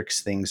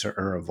pediatrics, things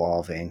are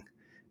evolving,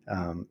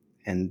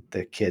 and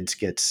the kids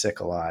get sick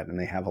a lot and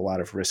they have a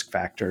lot of risk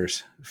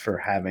factors for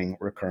having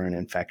recurrent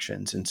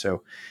infections. And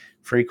so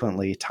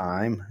frequently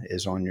time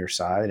is on your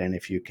side. And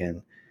if you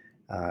can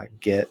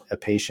get a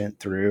patient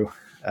through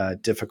a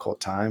difficult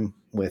time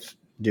with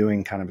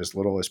doing kind of as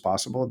little as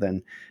possible,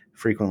 then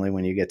frequently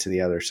when you get to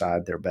the other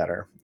side, they're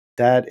better.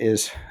 That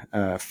is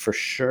for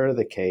sure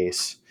the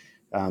case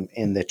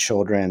in the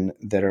children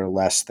that are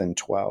less than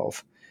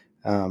 12.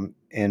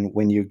 And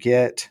when you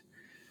get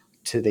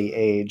to the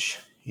age,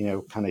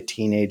 kind of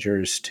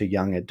teenagers to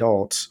young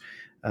adults,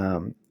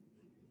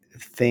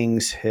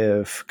 things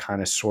have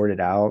kind of sorted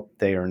out.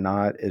 They are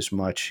not as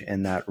much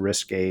in that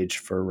risk age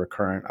for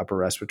recurrent upper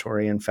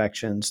respiratory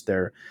infections.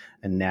 Their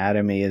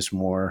anatomy is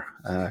more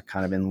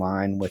kind of in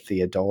line with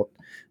the adult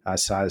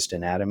sized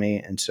anatomy.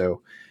 And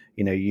so,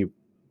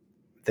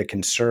 the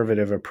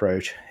conservative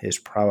approach is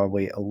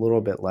probably a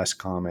little bit less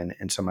common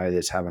in somebody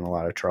that's having a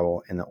lot of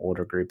trouble in the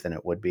older group than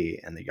it would be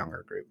in the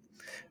younger group.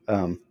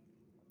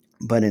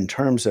 But in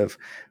terms of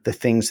the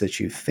things that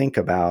you think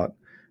about,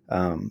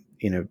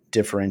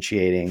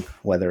 differentiating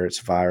whether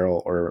it's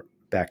viral or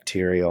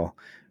bacterial,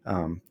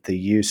 the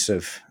use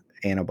of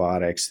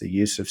antibiotics, the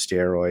use of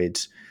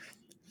steroids,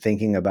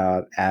 thinking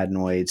about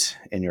adenoids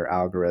in your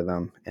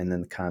algorithm, and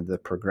then kind of the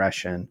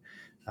progression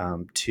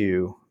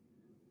to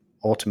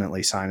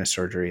ultimately sinus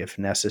surgery if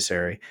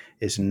necessary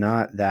is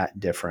not that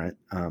different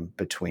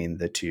between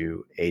the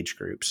two age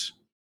groups.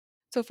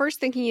 So, first,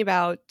 thinking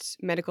about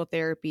medical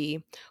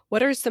therapy,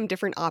 what are some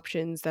different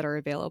options that are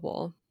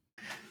available?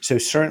 So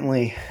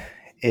certainly,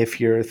 if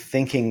you're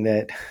thinking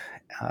that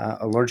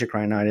allergic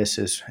rhinitis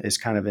is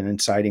kind of an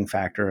inciting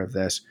factor of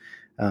this,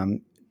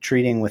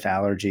 treating with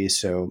allergies,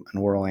 so an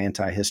oral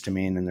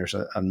antihistamine, and there's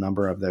a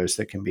number of those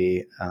that can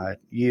be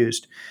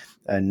used.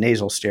 A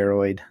nasal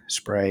steroid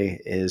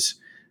spray is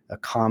a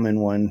common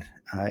one.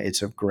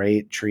 It's a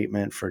great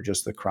treatment for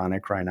just the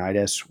chronic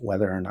rhinitis,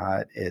 whether or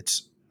not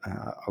it's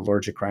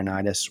allergic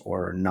rhinitis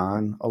or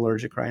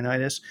non-allergic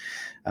rhinitis.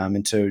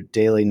 And so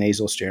daily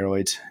nasal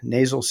steroids,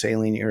 nasal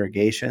saline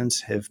irrigations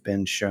have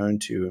been shown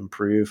to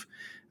improve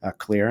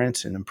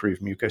clearance and improve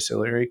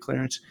mucociliary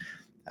clearance.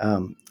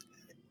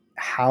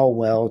 How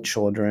well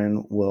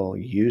children will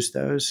use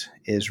those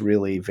is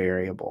really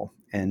variable.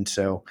 And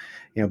so,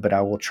 but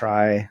I will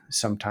try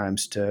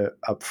sometimes to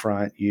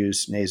upfront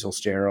use nasal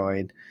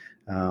steroid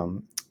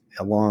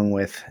along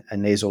with a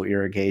nasal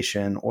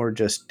irrigation or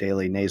just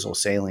daily nasal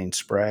saline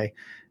spray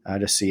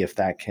to see if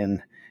that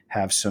can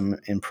have some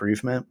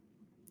improvement.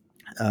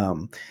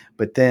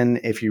 But then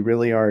if you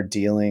really are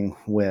dealing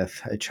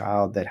with a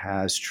child that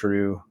has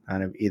true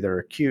kind of either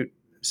acute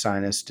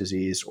sinus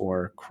disease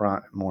or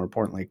more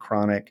importantly,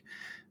 chronic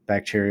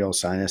bacterial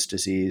sinus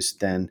disease,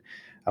 then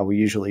we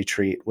usually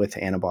treat with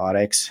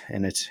antibiotics,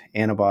 and it's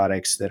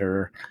antibiotics that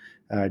are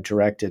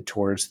directed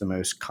towards the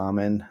most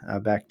common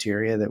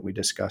bacteria that we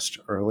discussed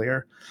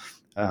earlier.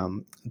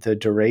 The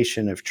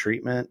duration of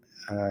treatment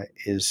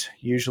is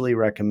usually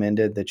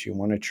recommended that you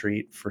want to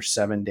treat for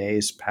 7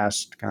 days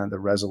past kind of the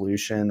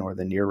resolution or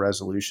the near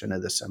resolution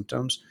of the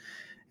symptoms.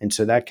 And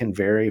so that can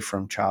vary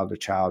from child to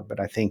child.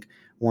 But I think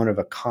one of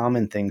the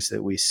common things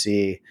that we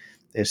see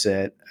is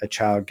that a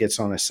child gets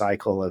on a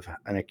cycle of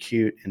an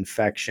acute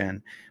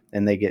infection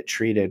and they get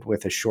treated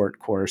with a short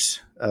course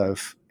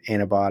of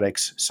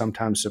antibiotics,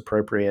 sometimes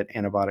appropriate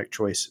antibiotic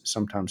choice,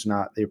 sometimes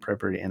not the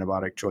appropriate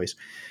antibiotic choice.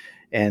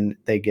 And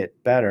they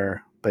get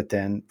better, but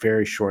then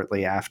very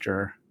shortly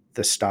after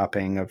the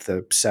stopping of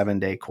the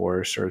 7-day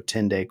course or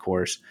 10-day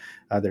course,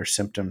 their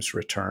symptoms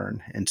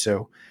return. And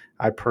so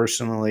I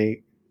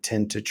personally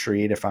tend to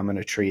treat, if I'm going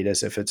to treat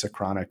as if it's a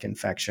chronic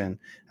infection,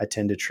 I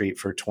tend to treat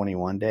for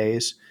 21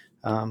 days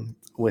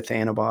with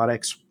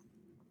antibiotics.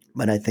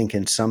 But I think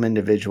in some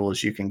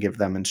individuals, you can give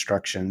them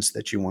instructions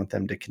that you want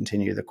them to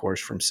continue the course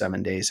from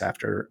 7 days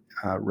after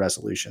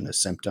resolution of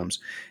symptoms,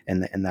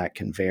 and that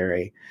can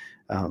vary.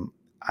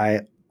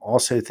 I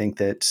also think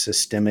that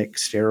systemic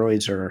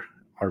steroids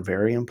are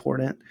very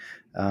important.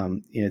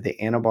 The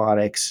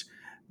antibiotics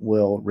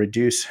will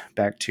reduce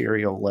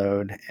bacterial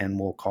load and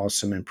will cause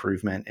some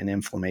improvement in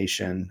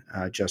inflammation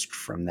just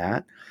from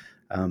that.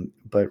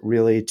 But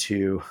really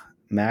to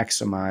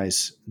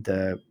maximize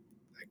the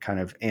kind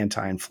of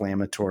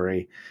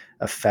anti-inflammatory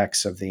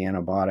effects of the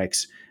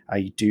antibiotics,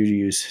 I do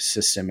use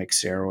systemic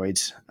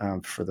steroids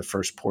for the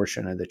first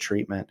portion of the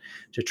treatment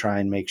to try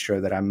and make sure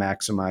that I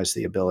maximize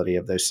the ability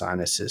of those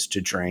sinuses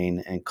to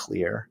drain and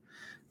clear.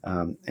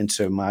 And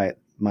so my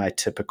my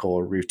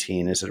typical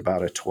routine is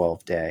about a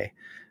 12-day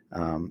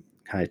kind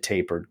of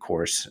tapered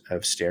course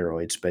of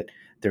steroids, but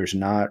there's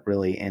not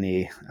really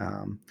any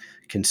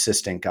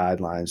consistent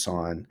guidelines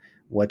on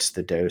what's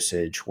the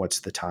dosage,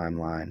 what's the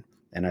timeline.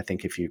 And I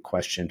think if you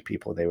questioned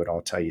people, they would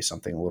all tell you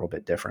something a little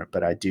bit different.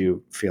 But I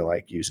do feel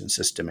like using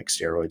systemic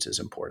steroids is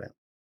important.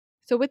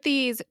 So, with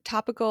these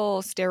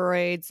topical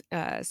steroids,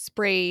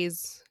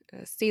 sprays,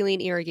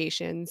 saline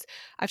irrigations,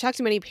 I've talked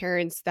to many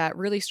parents that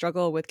really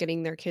struggle with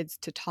getting their kids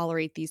to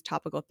tolerate these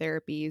topical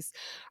therapies.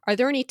 Are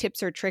there any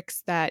tips or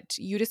tricks that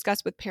you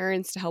discuss with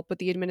parents to help with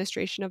the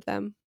administration of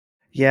them?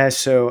 Yeah,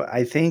 so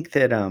I think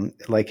that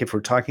like if we're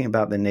talking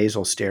about the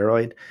nasal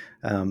steroid,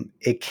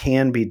 it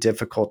can be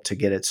difficult to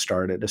get it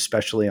started,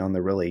 especially on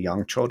the really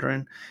young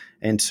children.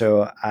 And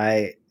so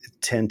I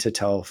tend to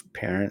tell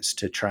parents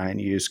to try and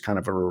use kind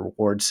of a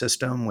reward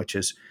system, which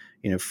is,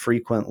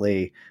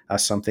 frequently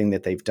something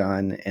that they've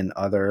done in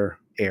other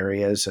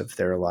areas of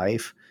their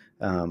life.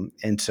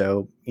 And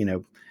so,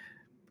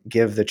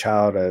 give the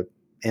child a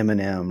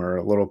M&M or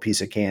a little piece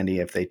of candy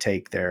if they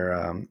take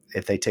their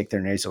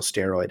nasal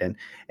steroid,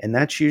 and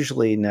that's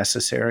usually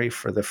necessary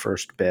for the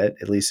first bit.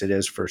 At least it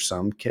is for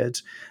some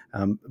kids.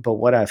 But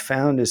what I've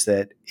found is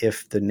that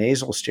if the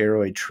nasal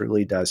steroid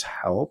truly does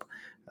help,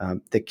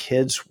 the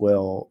kids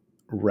will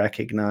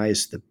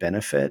recognize the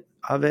benefit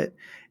of it,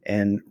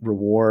 and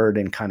reward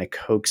and kind of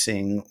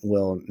coaxing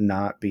will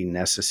not be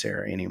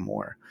necessary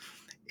anymore.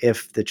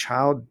 If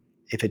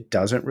it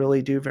doesn't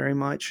really do very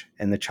much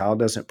and the child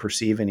doesn't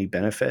perceive any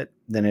benefit,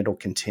 then it'll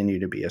continue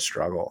to be a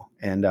struggle.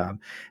 And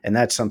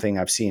that's something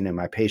I've seen in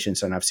my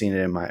patients, and I've seen it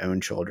in my own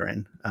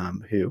children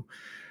who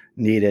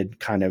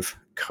needed kind of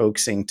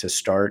coaxing to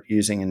start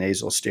using a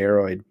nasal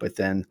steroid. But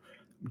then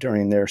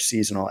during their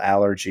seasonal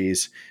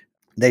allergies,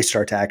 they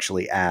start to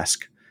actually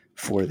ask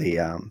for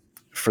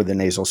the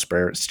nasal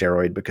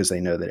steroid because they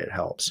know that it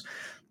helps.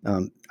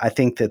 I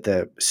think that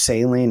the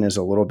saline is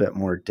a little bit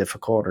more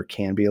difficult, or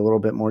can be a little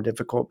bit more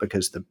difficult,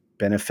 because the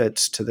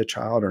benefits to the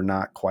child are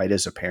not quite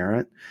as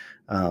apparent.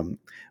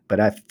 But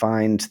I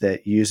find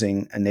that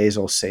using a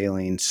nasal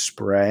saline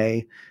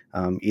spray,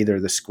 either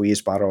the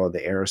squeeze bottle or the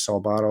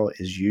aerosol bottle,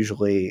 is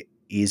usually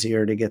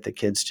easier to get the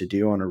kids to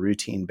do on a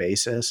routine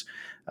basis.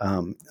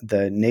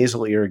 The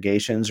nasal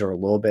irrigations are a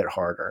little bit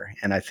harder,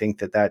 and I think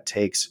that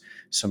takes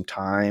some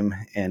time,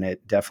 and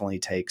it definitely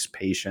takes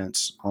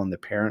patience on the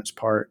parents'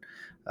 part.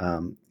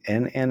 And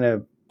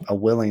a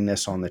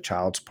willingness on the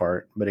child's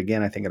part. But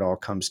again, I think it all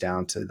comes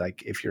down to,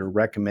 like, if you're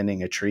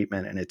recommending a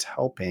treatment and it's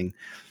helping,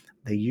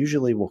 they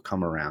usually will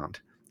come around.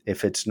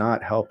 If it's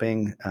not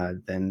helping,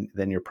 then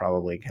you're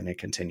probably going to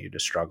continue to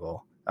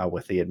struggle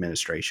with the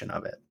administration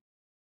of it.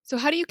 So,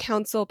 how do you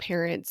counsel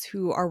parents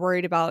who are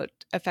worried about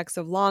effects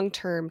of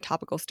long-term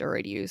topical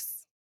steroid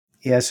use?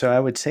 Yeah, so I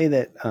would say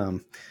that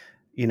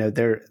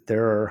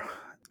there are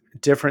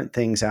different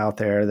things out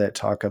there that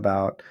talk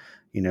about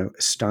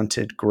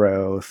stunted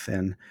growth,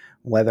 and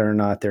whether or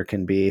not there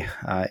can be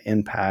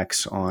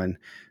impacts on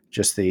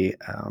just the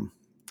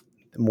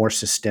more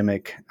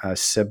systemic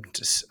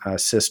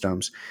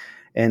systems,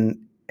 and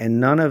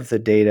none of the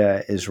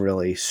data is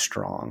really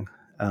strong.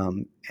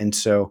 And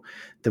so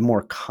the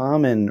more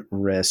common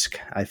risk,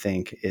 I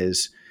think,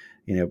 is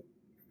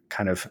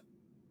kind of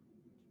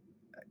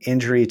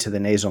injury to the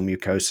nasal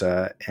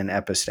mucosa and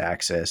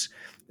epistaxis,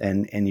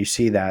 and you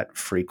see that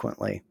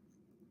frequently.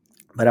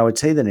 But I would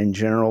say that in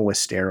general with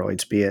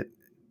steroids, be it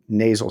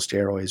nasal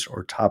steroids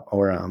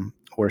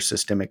or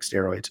systemic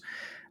steroids,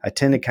 I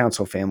tend to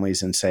counsel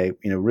families and say,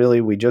 really,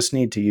 we just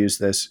need to use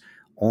this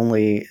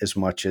only as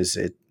much as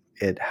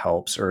it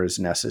helps or is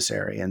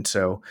necessary. And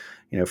so,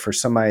 for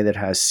somebody that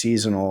has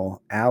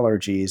seasonal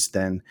allergies,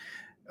 then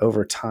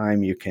over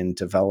time you can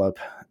develop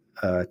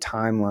a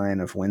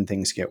timeline of when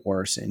things get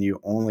worse, and you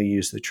only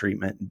use the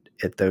treatment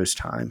at those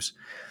times.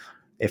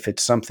 If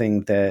it's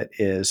something that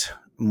is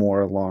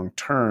more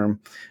long-term,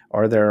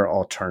 are there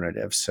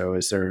alternatives? So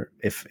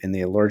if in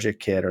the allergic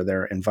kit, are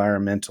there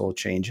environmental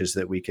changes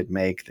that we could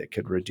make that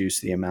could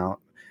reduce the amount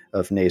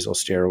of nasal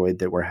steroid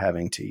that we're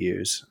having to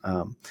use?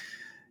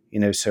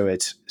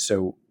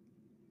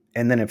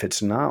 And then if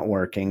it's not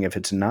working, if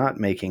it's not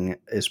making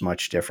as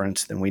much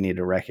difference, then we need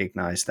to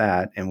recognize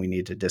that, and we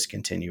need to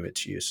discontinue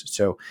its use.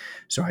 So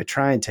I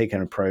try and take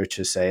an approach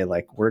to say,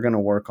 like, we're going to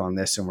work on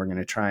this, and we're going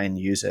to try and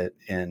use it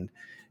in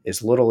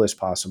as little as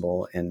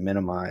possible and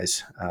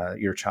minimize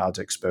your child's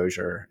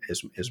exposure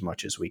as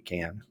much as we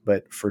can.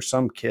 But for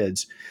some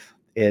kids,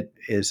 it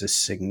is a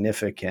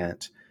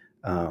significant,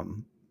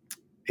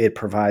 it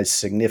provides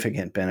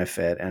significant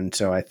benefit. And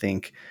so I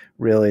think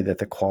really that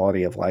the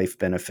quality of life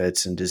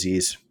benefits and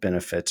disease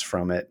benefits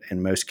from it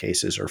in most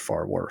cases are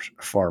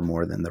far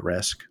more than the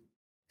risk.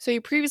 So, you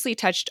previously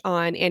touched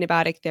on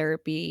antibiotic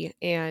therapy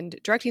and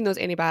directing those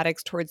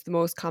antibiotics towards the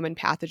most common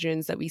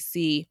pathogens that we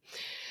see.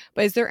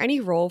 But is there any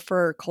role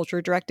for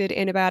culture-directed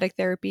antibiotic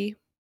therapy?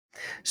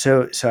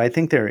 So I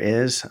think there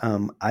is.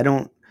 I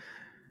don't,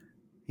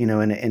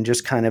 in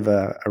just kind of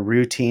a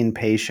routine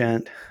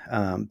patient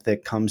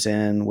that comes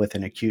in with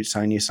an acute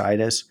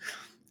sinusitis,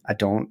 I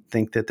don't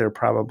think that there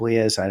probably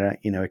is. I don't,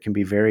 it can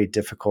be very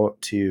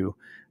difficult to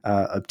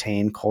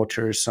obtain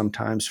cultures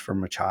sometimes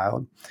from a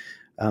child.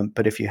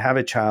 But if you have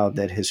a child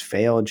that has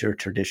failed your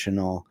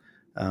traditional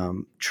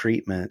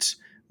treatments,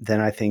 then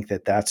I think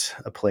that that's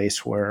a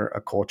place where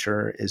a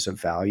culture is of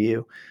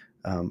value.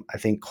 I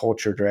think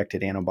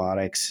culture-directed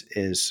antibiotics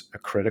is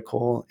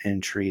critical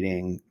in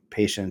treating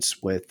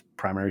patients with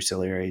primary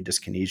ciliary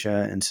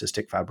dyskinesia and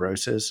cystic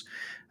fibrosis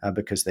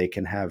because they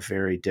can have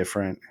very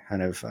different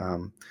kind of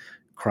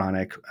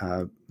chronic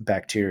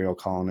bacterial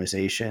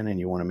colonization, and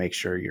you want to make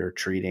sure you're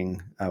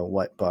treating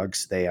what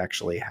bugs they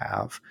actually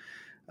have.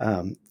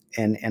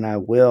 And I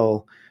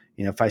will,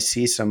 if I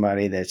see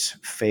somebody that's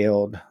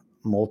failed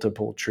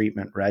multiple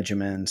treatment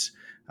regimens,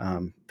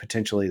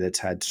 potentially that's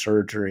had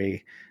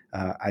surgery,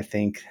 I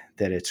think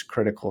that it's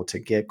critical to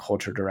get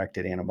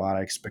culture-directed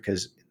antibiotics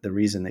because the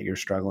reason that you're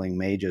struggling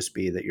may just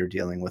be that you're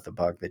dealing with a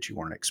bug that you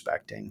weren't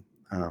expecting.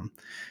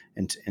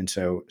 And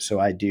so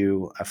I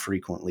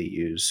frequently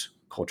use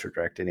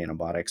culture-directed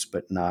antibiotics,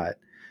 but not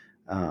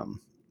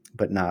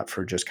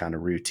for just kind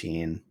of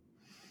routine,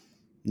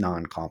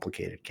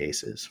 non-complicated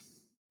cases.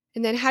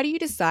 And then how do you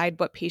decide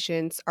what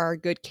patients are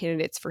good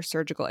candidates for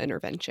surgical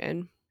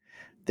intervention?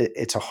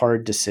 It's a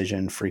hard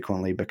decision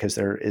frequently because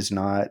there is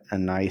not a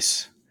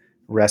nice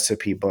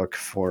recipe book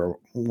for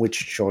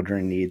which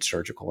children need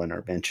surgical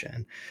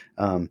intervention.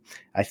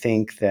 I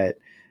think that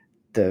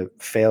the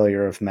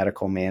failure of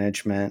medical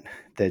management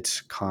that's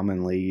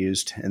commonly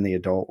used in the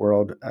adult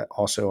world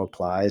also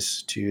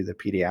applies to the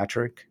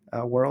pediatric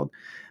world.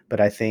 But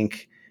I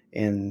think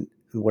in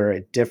where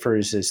it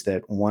differs is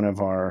that one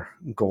of our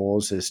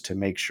goals is to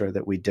make sure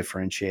that we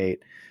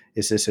differentiate,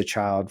 is this a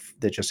child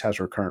that just has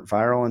recurrent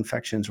viral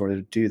infections, or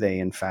do they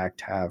in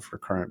fact have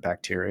recurrent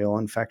bacterial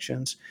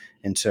infections?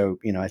 And so,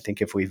 I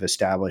think if we've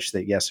established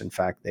that, yes, in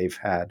fact, they've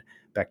had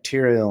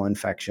bacterial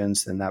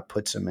infections, then that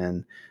puts them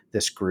in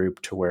this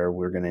group to where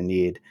we're going to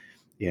need,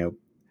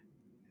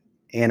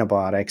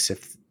 antibiotics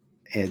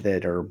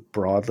that are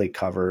broadly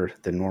cover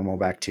the normal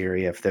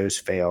bacteria. If those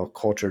fail,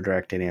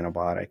 culture-directed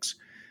antibiotics,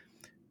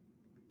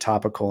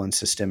 topical and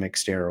systemic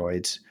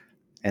steroids,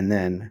 and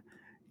then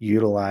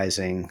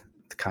utilizing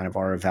kind of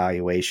our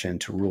evaluation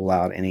to rule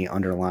out any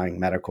underlying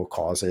medical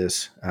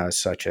causes,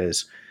 such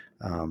as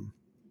the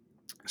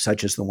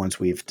ones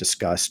we've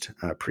discussed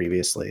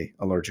previously: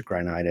 allergic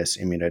rhinitis,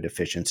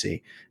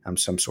 immunodeficiency,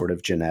 some sort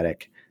of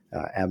genetic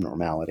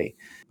abnormality.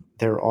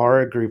 There are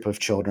a group of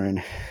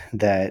children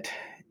that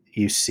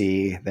you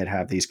see that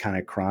have these kind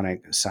of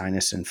chronic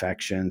sinus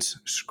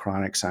infections,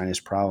 chronic sinus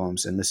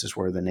problems, and this is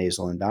where the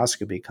nasal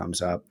endoscopy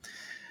comes up,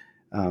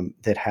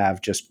 that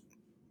have just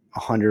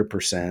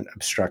 100%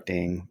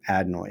 obstructing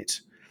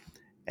adenoids.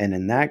 And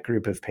in that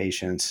group of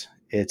patients,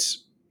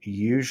 it's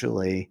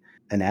usually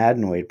an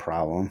adenoid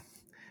problem,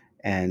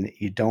 and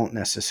you don't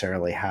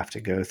necessarily have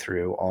to go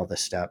through all the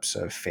steps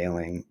of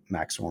failing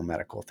maximal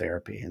medical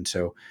therapy. And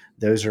so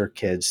those are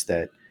kids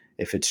that,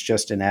 if it's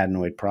just an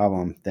adenoid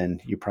problem,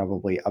 then you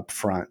probably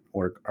upfront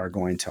are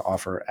going to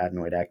offer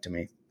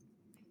adenoidectomy.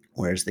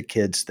 Whereas the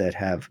kids that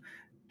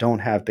don't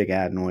have big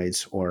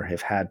adenoids or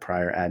have had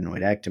prior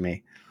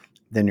adenoidectomy,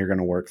 then you're going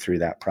to work through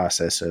that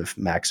process of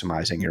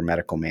maximizing your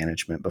medical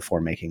management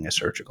before making a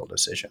surgical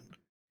decision.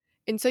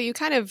 And so you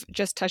kind of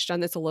just touched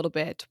on this a little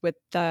bit with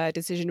the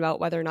decision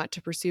about whether or not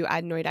to pursue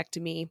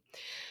adenoidectomy.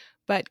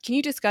 But can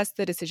you discuss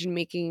the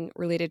decision-making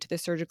related to the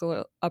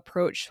surgical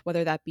approach,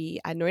 whether that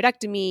be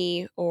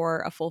adenoidectomy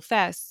or a full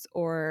FES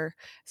or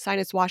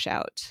sinus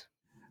washout?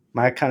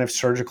 My kind of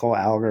surgical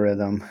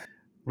algorithm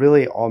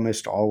really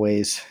almost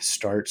always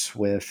starts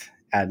with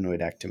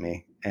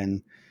adenoidectomy.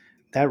 And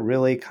that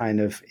really kind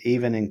of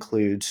even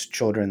includes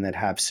children that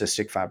have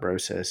cystic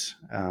fibrosis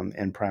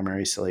and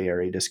primary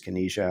ciliary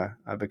dyskinesia,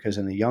 because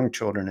in the young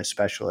children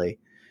especially,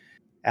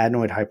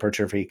 adenoid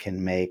hypertrophy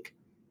can make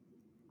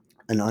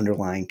an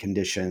underlying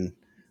condition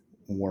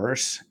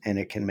worse, and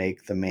it can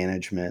make the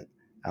management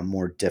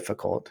more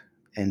difficult.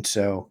 And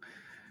so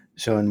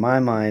in my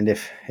mind,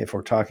 if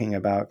we're talking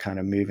about kind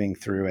of moving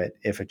through it,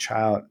 if a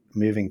child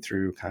moving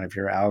through kind of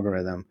your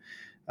algorithm,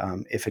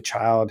 if a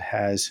child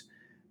has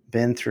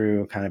been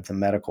through kind of the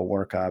medical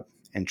workup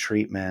and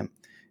treatment,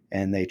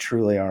 and they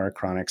truly are a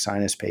chronic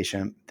sinus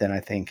patient, then I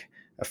think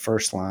a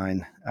first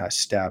line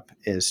step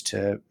is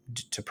to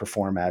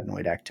perform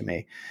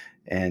adenoidectomy.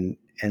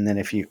 And then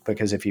if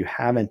you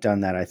haven't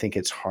done that, I think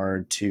it's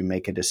hard to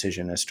make a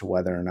decision as to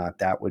whether or not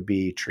that would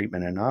be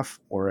treatment enough,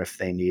 or if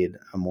they need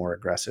a more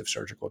aggressive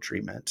surgical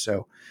treatment.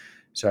 So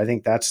I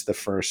think that's the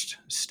first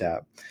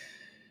step.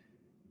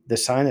 The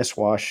sinus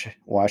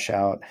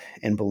washout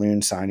and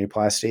balloon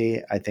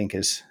sinuplasty, I think,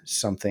 is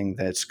something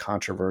that's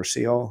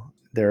controversial.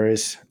 There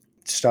is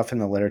stuff in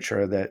the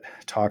literature that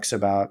talks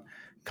about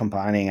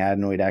combining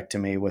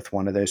adenoidectomy with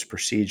one of those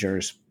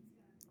procedures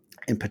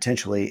and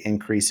potentially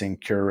increasing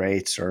cure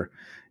rates or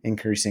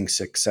increasing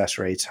success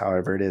rates,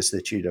 however it is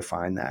that you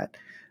define that.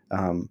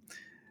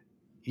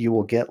 you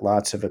will get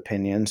lots of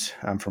opinions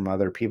from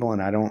other people,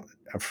 and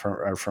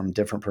from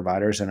different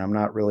providers, and I'm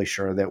not really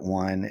sure that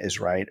one is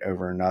right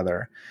over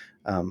another.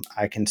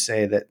 I can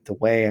say that the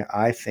way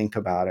I think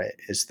about it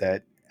is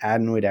that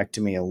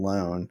adenoidectomy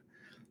alone,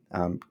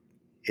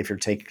 if you're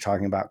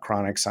talking about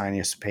chronic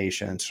sinus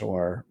patients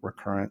or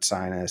recurrent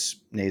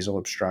sinus nasal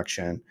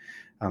obstruction,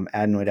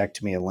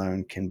 adenoidectomy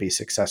alone can be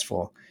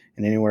successful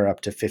in anywhere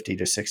up to 50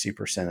 to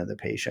 60% of the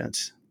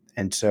patients.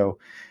 And so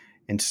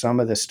in some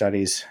of the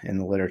studies in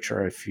the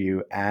literature, if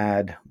you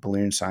add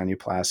balloon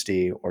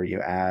sinuplasty or you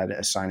add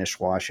a sinus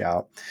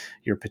washout,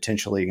 you're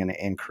potentially going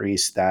to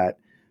increase that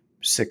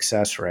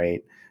success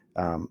rate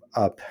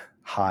up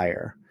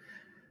higher.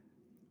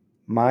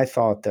 My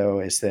thought, though,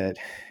 is that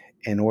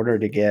in order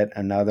to get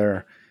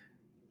another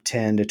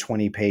 10 to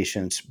 20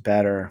 patients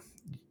better,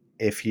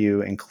 if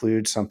you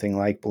include something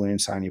like balloon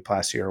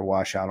sinuplasty or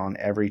washout on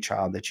every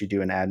child that you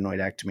do an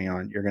adenoidectomy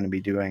on, you're going to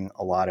be doing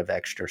a lot of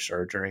extra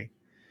surgery.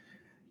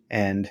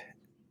 And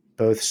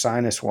both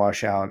sinus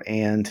washout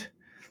and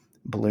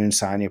balloon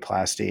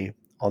sinuplasty,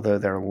 although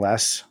they're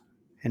less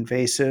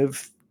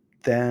invasive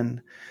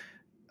than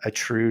a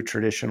true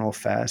traditional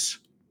FES,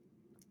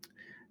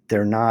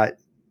 they're not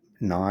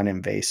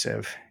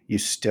non-invasive. You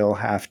still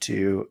have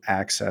to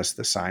access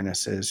the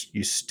sinuses.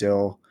 You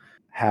still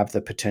have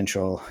the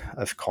potential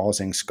of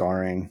causing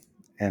scarring.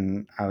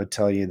 And I would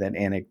tell you that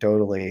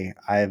anecdotally,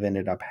 I have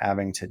ended up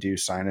having to do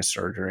sinus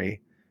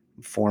surgery,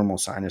 formal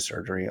sinus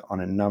surgery,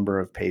 on a number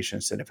of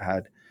patients that have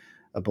had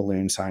a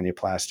balloon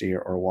sinuplasty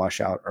or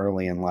washout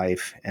early in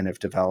life and have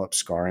developed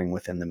scarring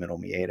within the middle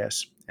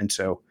meatus. And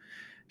so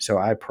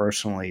I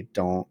personally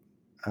don't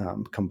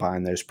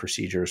combine those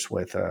procedures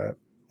with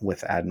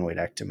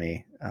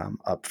adenoidectomy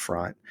up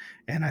front.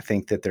 And I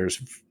think that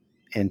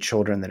in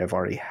children that have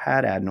already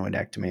had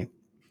adenoidectomy,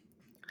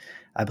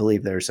 I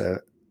believe there's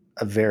a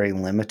very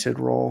limited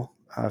role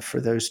for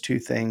those two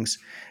things.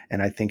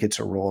 And I think it's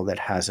a role that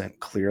hasn't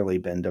clearly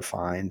been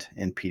defined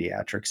in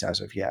pediatrics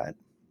as of yet.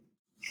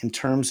 In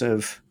terms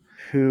of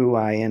who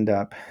I end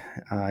up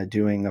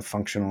doing a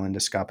functional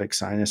endoscopic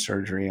sinus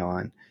surgery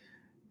on,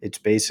 it's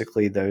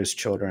basically those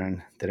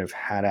children that have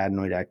had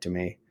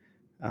adenoidectomy,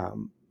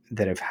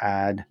 that have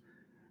had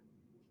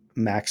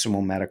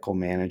maximal medical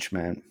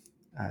management,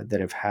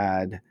 that have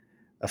had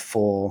a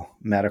full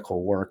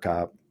medical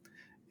workup,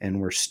 and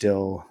we're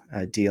still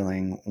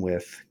dealing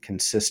with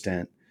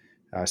consistent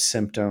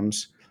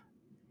symptoms,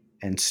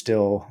 and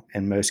still,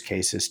 in most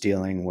cases,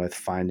 dealing with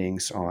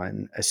findings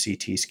on a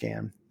CT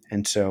scan.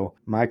 And so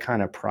my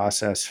kind of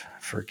process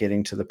for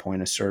getting to the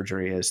point of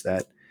surgery is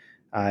that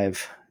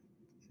I've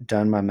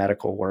done my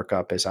medical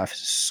workup as I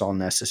saw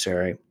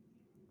necessary.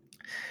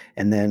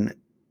 And then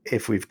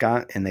if they've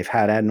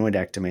had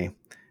adenoidectomy,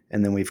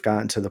 and then we've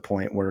gotten to the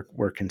point where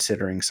we're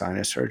considering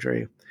sinus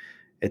surgery,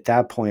 at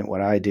that point,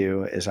 what I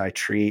do is I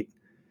treat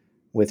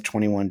with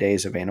 21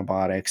 days of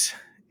antibiotics,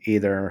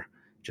 either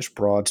just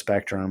broad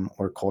spectrum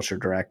or culture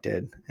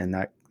directed, and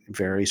that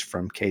varies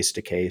from case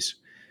to case.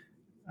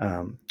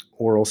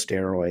 Oral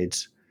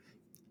steroids,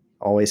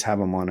 always have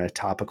them on a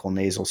topical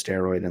nasal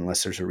steroid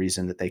unless there's a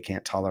reason that they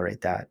can't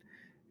tolerate that.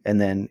 And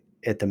then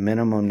at the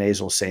minimum,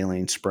 nasal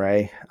saline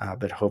spray,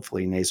 but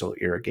hopefully nasal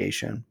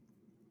irrigation.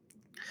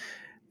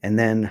 And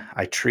then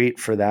I treat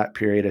for that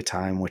period of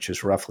time, which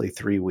is roughly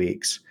 3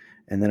 weeks.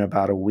 And then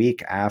about a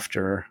week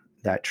after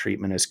that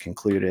treatment is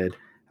concluded,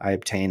 I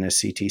obtain a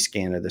CT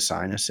scan of the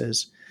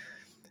sinuses.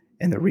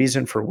 And the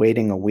reason for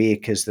waiting a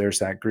week is there's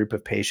that group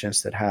of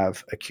patients that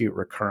have acute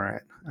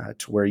recurrent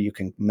to where you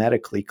can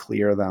medically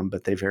clear them,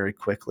 but they very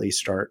quickly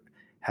start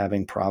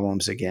having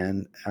problems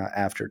again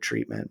after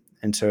treatment.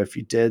 And so if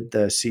you did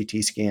the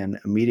CT scan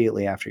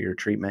immediately after your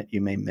treatment,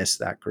 you may miss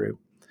that group.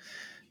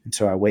 And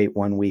so I wait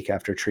 1 week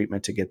after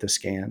treatment to get the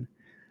scan.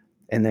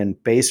 And then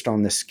based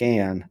on the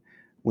scan,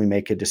 we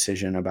make a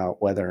decision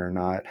about whether or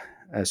not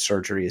a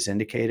surgery is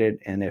indicated.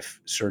 And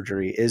if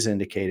surgery is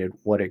indicated,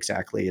 what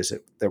exactly is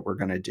it that we're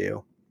going to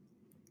do?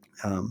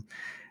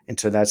 And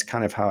so that's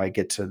kind of how I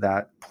get to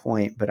that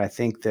point. But I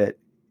think that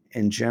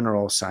in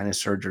general, sinus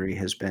surgery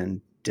has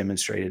been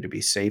demonstrated to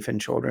be safe in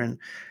children,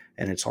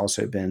 and it's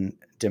also been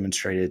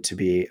demonstrated to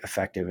be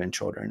effective in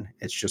children.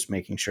 It's just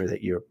making sure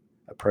that you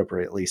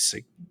appropriately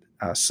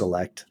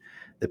select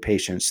the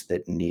patients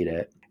that need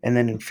it. And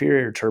then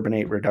inferior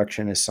turbinate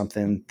reduction is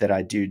something that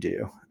I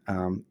do.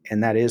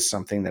 And that is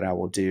something that I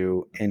will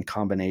do in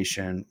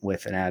combination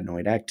with an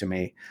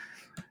adenoidectomy.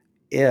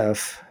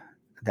 If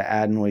the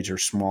adenoids are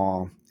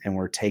small and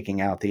we're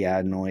taking out the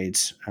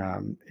adenoids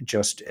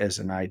just as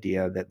an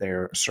idea that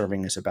they're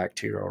serving as a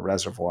bacterial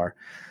reservoir,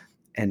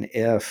 and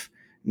if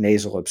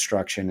nasal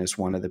obstruction is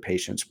one of the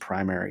patient's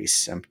primary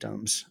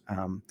symptoms.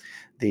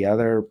 The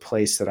other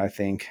place that I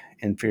think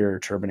inferior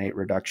turbinate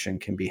reduction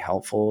can be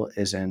helpful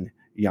is in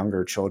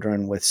younger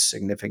children with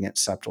significant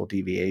septal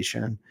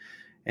deviation.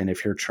 And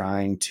if you're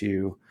trying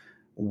to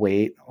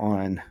wait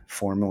on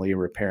formally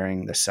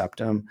repairing the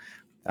septum,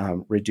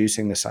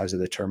 reducing the size of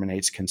the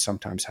turbinates can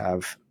sometimes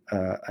have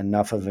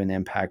enough of an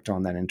impact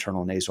on that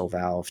internal nasal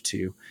valve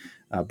to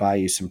buy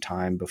you some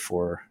time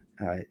before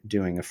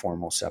doing a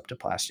formal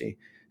septoplasty.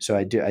 So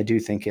I do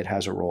think it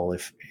has a role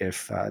if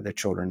the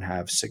children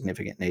have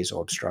significant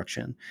nasal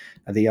obstruction.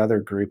 The other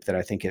group that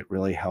I think it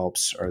really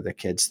helps are the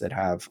kids that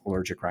have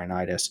allergic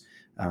rhinitis.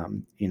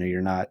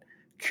 You're not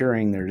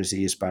curing their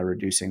disease by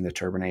reducing the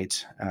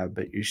turbinates,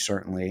 but you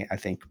certainly, I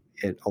think,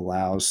 it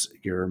allows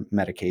your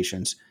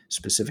medications,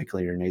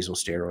 specifically your nasal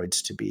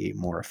steroids, to be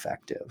more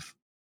effective.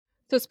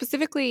 So,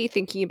 specifically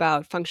thinking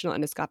about functional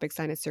endoscopic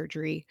sinus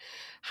surgery,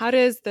 how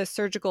does the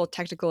surgical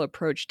technical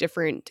approach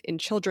different in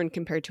children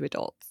compared to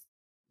adults?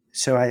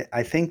 So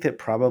I think that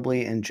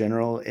probably in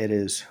general it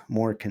is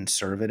more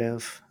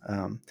conservative.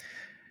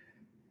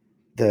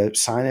 The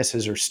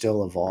sinuses are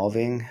still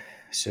evolving.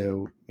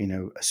 So,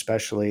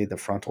 especially the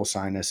frontal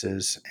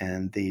sinuses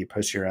and the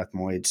posterior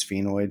ethmoid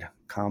sphenoid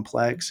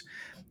complex.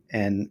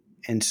 And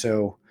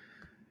so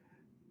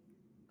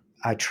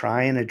I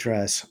try and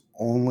address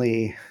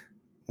only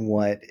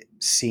what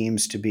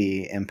seems to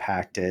be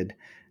impacted.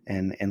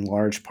 And in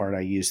large part, I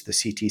use the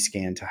CT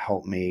scan to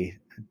help me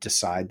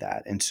decide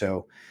that. And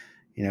so,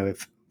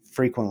 if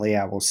frequently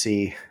I will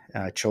see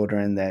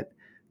children that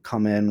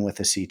come in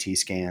with a CT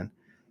scan,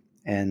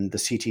 and the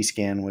CT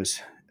scan was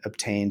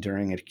obtained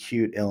during an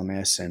acute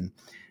illness, and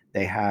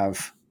they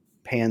have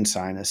pan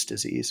sinus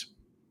disease.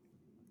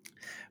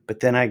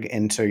 But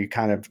then so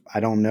I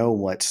don't know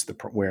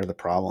where the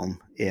problem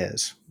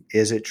is.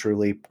 Is it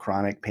truly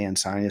chronic pan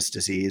sinus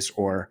disease,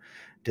 or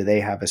do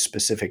they have a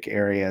specific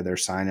area of their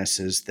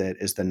sinuses that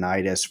is the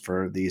nidus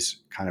for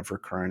these kind of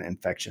recurrent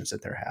infections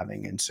that they're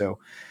having? And so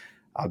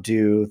I'll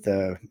do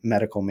the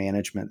medical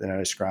management that I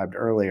described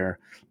earlier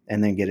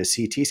and then get a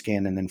CT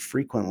scan. And then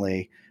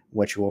frequently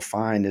what you will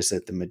find is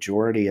that the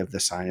majority of the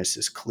sinus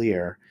is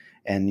clear,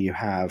 and you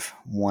have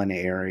one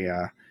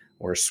area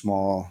or a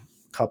small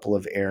couple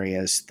of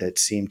areas that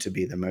seem to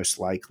be the most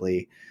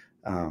likely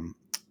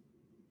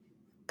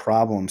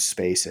problem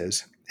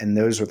spaces. And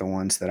those are the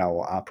ones that I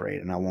will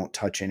operate, and I won't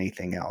touch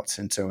anything else.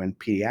 And so in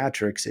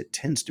pediatrics, it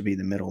tends to be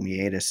the middle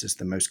meatus is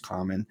the most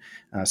common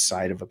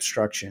site of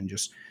obstruction,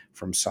 just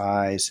from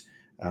size.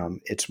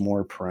 It's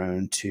more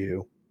prone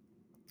to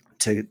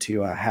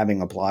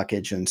having a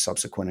blockage and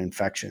subsequent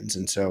infections.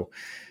 And so,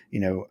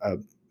 a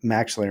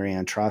maxillary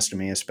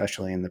antrostomy,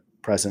 especially in the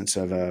presence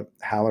of a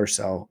Haller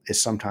cell,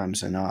 is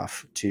sometimes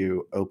enough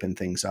to open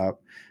things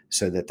up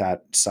so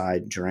that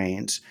side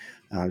drains.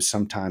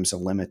 Sometimes a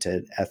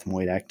limited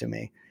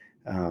ethmoidectomy,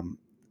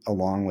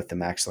 along with the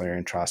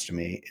maxillary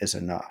antrostomy, is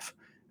enough.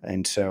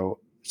 And so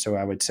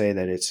I would say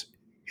that it's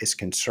as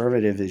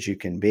conservative as you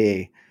can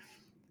be.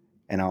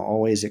 And I'll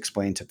always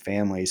explain to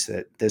families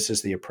that this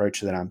is the approach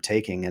that I'm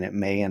taking, and it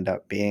may end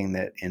up being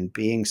that in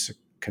being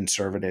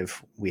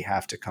conservative, we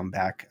have to come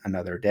back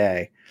another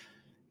day.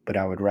 But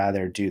I would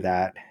rather do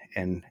that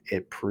and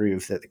it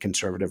prove that the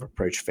conservative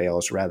approach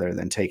fails rather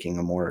than taking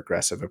a more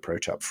aggressive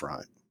approach up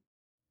front.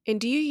 And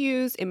do you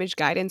use image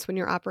guidance when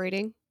you're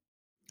operating?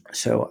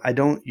 So I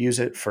don't use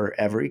it for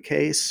every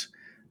case.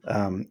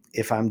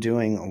 If I'm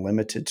doing a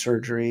limited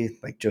surgery,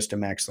 like just a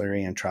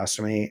maxillary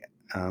antrostomy,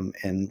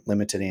 and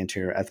limited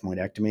anterior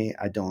ethmoidectomy,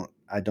 I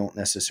don't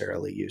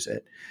necessarily use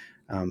it.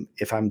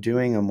 If I'm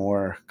doing a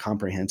more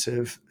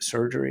comprehensive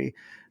surgery,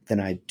 then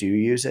I do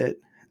use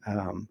it.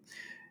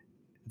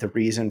 The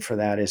reason for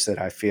that is that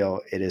I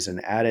feel it is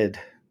an added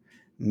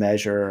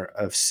measure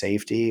of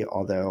safety,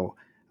 although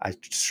I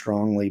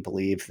strongly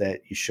believe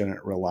that you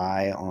shouldn't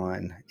rely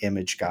on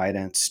image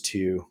guidance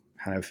to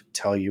kind of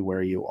tell you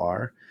where you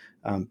are.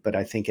 But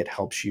I think it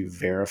helps you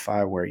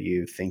verify where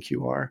you think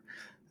you are.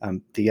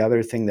 The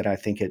other thing that I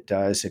think it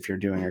does if you're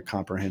doing a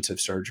comprehensive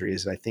surgery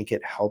is I think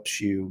it helps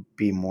you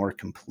be more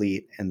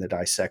complete in the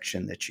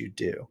dissection that you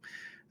do,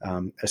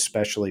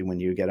 especially when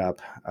you get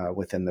up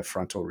within the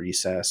frontal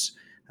recess.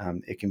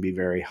 It can be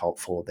very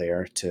helpful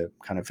there to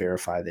kind of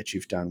verify that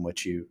you've done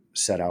what you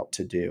set out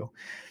to do.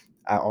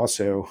 I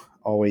also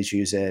always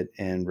use it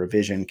in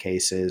revision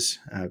cases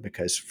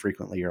because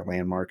frequently your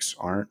landmarks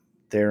aren't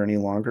there any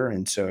longer,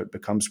 and so it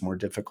becomes more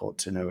difficult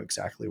to know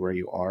exactly where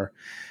you are.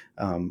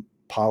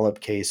 Polyp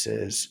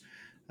cases,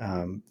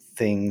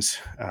 things,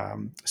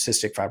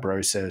 cystic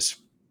fibrosis,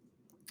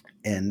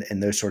 and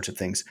those sorts of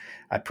things,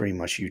 I pretty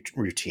much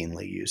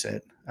routinely use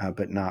it,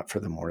 but not for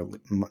the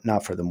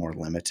more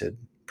limited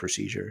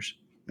procedures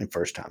and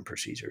first time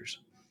procedures.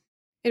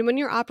 And when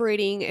you're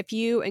operating, if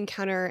you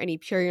encounter any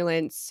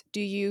purulence, do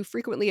you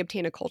frequently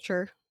obtain a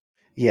culture?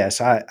 Yes,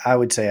 I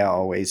would say I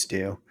always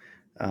do.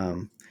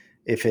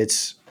 If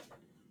it's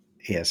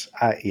Yes,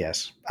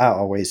 I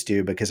always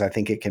do, because I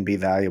think it can be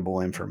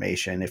valuable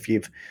information. If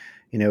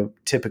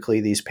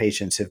typically these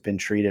patients have been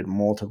treated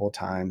multiple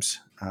times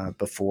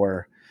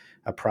before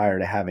prior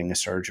to having a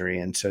surgery.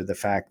 And so the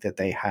fact that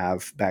they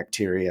have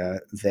bacteria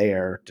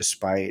there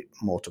despite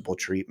multiple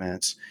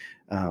treatments,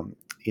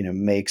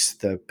 makes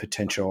the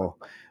potential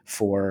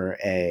for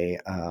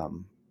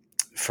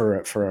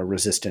for a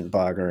resistant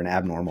bug or an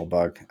abnormal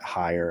bug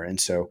higher. And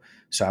so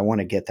I want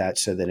to get that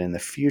so that in the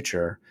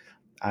future,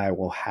 I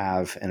will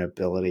have an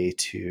ability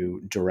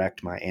to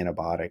direct my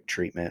antibiotic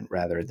treatment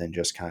rather than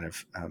just kind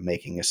of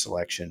making a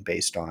selection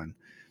based on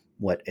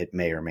what it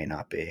may or may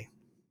not be.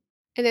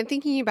 And then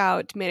thinking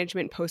about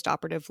management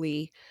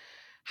postoperatively,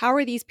 how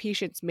are these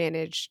patients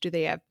managed? Do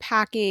they have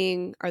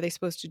packing? Are they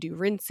supposed to do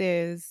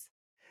rinses?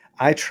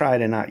 I try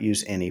to not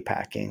use any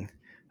packing.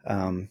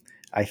 Um,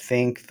 I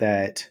think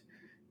that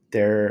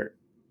there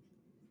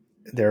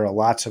there are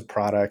lots of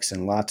products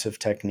and lots of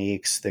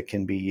techniques that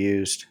can be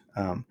used.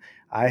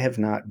 I have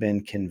not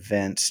been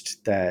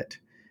convinced that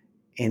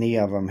any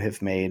of them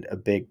have made a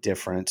big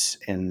difference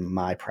in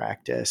my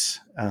practice.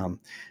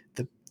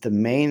 The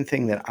main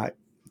thing that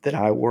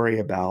I worry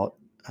about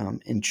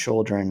in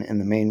children, and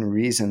the main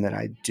reason that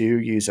I do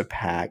use a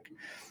pack,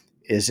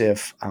 is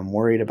if I'm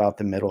worried about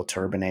the middle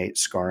turbinate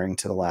scarring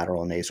to the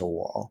lateral nasal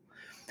wall,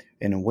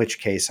 and in which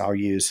case I'll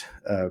use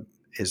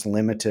as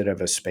limited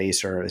of a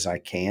spacer as I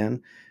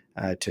can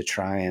to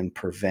try and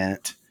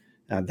prevent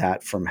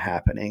that from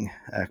happening.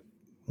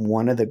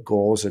 One of the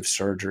goals of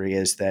surgery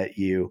is that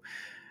you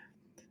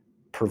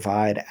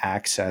provide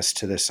access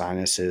to the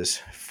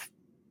sinuses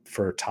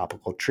for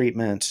topical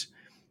treatments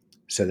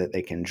so that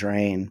they can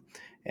drain.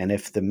 And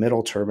if the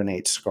middle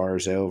turbinate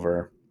scars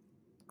over,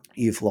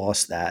 you've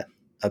lost that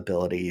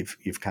ability.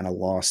 You've kind of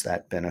lost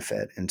that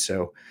benefit. And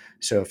so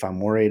if I'm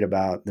worried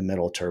about the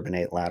middle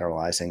turbinate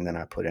lateralizing, then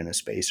I put in a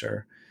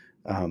spacer.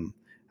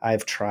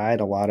 I've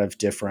tried a lot of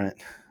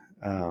different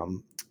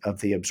of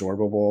the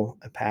absorbable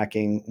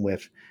packing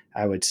with,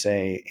 I would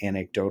say,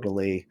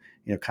 anecdotally,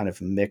 kind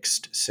of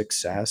mixed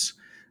success.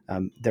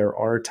 There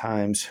are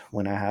times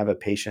when I have a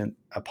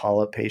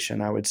polyp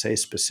patient, I would say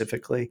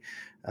specifically,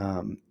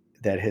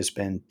 that has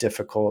been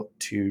difficult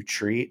to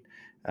treat.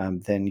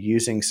 Then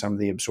using some of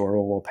the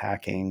absorbable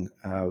packing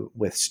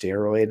with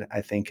steroid,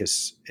 I think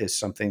is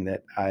something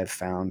that I've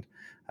found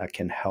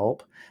can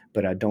help,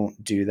 but I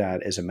don't do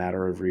that as a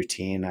matter of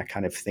routine. I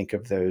kind of think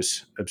of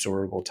those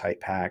absorbable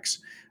type packs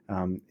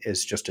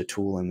as just a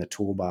tool in the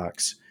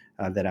toolbox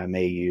that I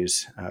may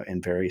use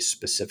in very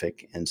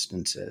specific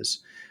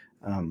instances.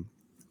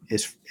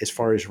 As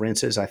far as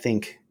rinses, I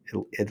think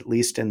at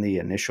least in the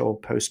initial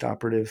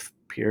postoperative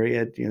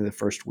period, the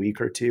first week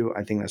or two,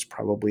 I think that's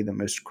probably the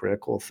most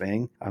critical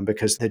thing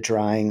because the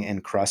drying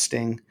and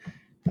crusting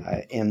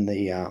in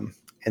the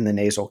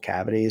nasal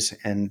cavities,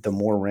 and the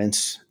more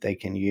rinse they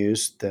can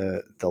use,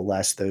 the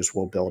less those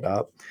will build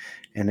up.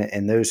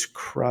 And those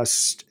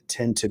crusts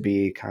tend to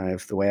be kind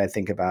of, the way I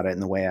think about it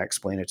and the way I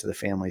explain it to the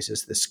families,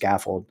 is the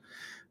scaffold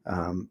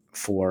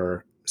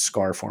for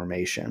scar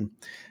formation.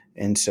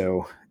 And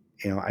so,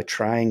 I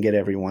try and get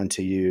everyone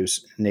to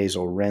use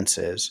nasal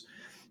rinses.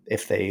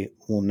 If they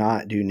will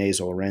not do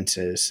nasal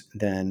rinses,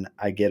 then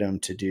I get them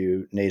to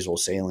do nasal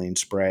saline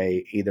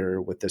spray,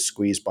 either with the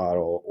squeeze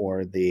bottle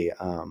or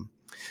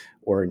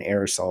or an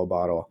aerosol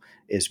bottle,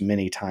 as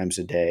many times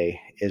a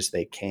day as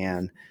they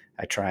can.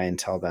 I try and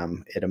tell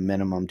them at a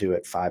minimum do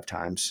it 5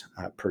 times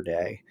per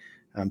day.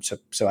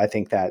 So I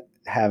think that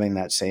having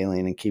that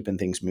saline and keeping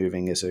things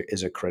moving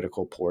is a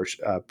critical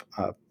portion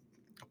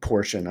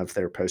of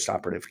their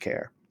postoperative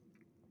care.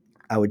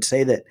 I would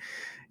say that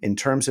in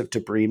terms of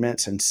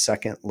debridements and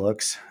second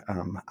looks,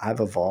 I've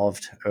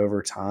evolved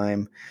over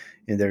time.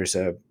 And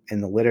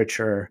in the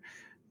literature,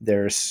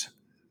 there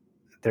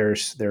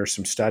are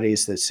some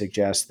studies that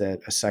suggest that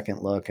a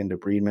second look and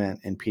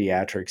debridement in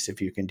pediatrics, if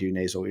you can do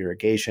nasal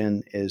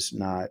irrigation, is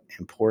not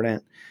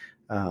important.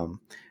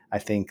 I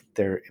think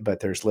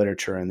there's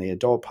literature in the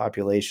adult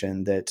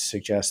population that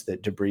suggests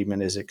that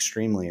debridement is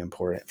extremely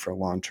important for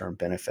long-term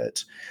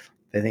benefits.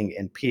 I think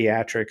in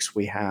pediatrics,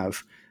 we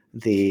have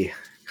the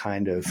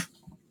kind of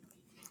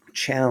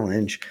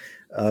challenge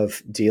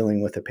of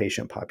dealing with a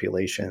patient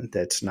population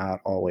that's not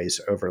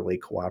always overly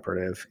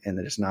cooperative, and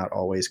that is not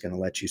always going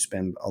to let you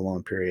spend a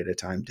long period of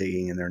time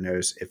digging in their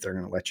nose if they're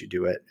going to let you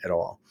do it at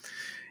all.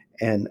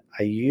 And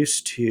I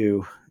used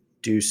to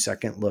do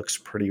second looks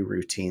pretty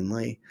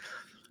routinely,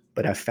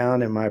 but I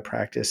found in my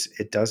practice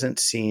it doesn't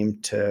seem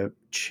to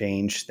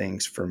change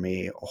things for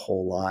me a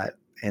whole lot,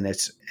 and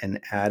it's an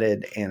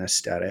added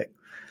anesthetic.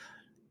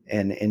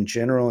 And in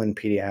general, in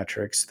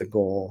pediatrics,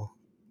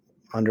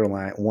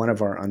 one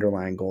of our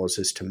underlying goals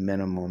is to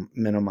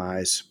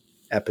minimize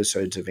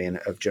episodes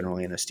of general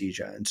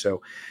anesthesia. And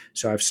so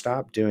I've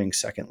stopped doing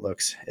second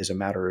looks as a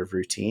matter of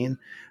routine,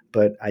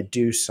 but I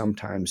do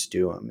sometimes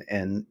do them.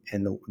 And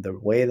the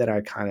way that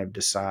I kind of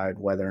decide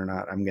whether or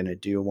not I'm going to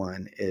do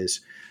one is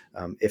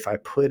if I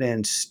put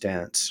in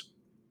stents,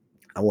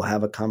 I will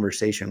have a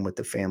conversation with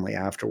the family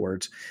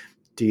afterwards.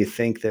 Do you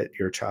think that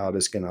your child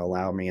is going to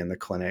allow me in the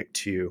clinic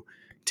to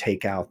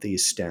take out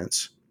these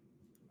stents?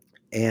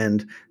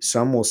 And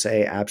some will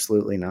say,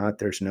 absolutely not.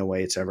 There's no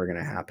way it's ever going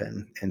to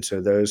happen. And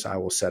so those I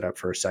will set up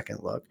for a second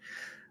look.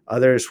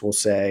 Others will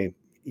say,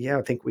 yeah,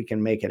 I think we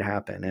can make it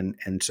happen.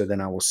 And so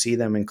then I will see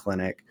them in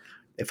clinic.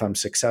 If I'm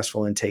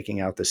successful in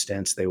taking out the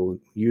stents, they will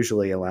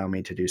usually allow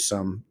me to do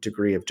some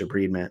degree of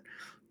debridement.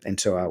 And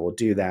so I will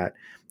do that.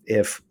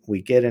 If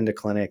we get into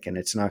clinic and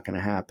it's not going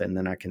to happen,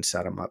 then I can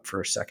set them up for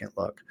a second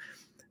look.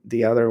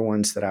 The other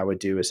ones that I would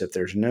do is if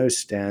there's no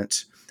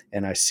stents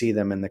and I see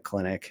them in the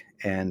clinic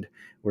and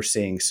we're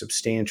seeing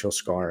substantial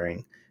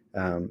scarring,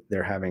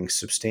 they're having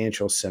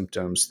substantial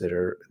symptoms that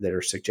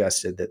are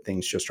suggested that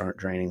things just aren't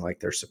draining like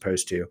they're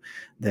supposed to,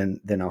 then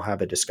I'll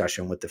have a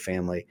discussion with the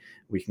family.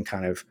 We can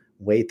kind of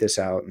wait this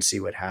out and see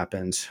what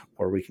happens,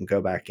 or we can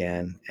go back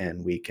in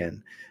and we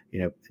can,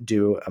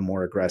 do a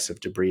more aggressive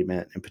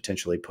debridement and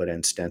potentially put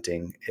in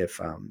stenting if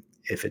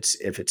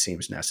it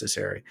seems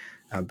necessary.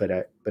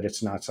 But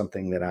it's not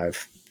something that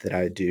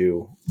I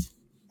do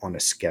on a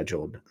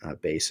scheduled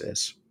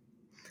basis.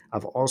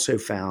 I've also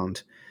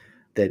found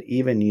that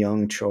even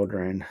young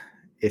children,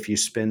 if you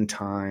spend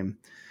time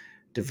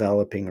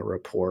developing a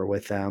rapport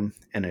with them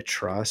and a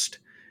trust,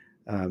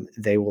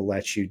 they will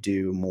let you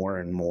do more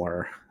and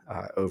more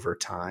over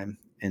time.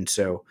 And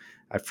so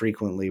I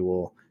frequently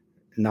will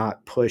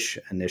not push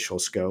initial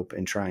scope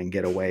and try and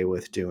get away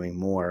with doing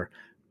more,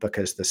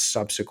 because the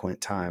subsequent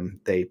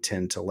time they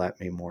tend to let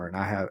me more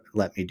and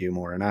let me do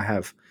more. And I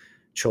have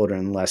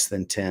children less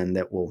than 10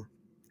 that will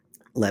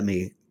let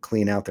me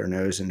clean out their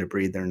nose and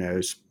debride their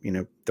nose,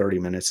 30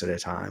 minutes at a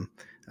time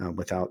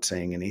without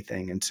saying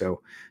anything. And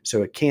so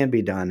it can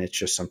be done. It's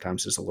just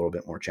sometimes it's a little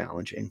bit more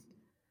challenging.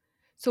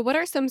 So, what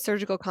are some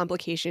surgical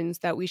complications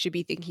that we should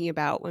be thinking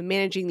about when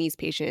managing these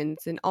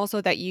patients, and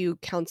also that you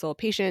counsel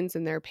patients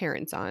and their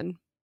parents on?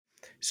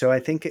 So I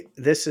think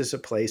this is a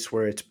place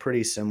where it's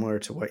pretty similar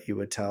to what you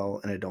would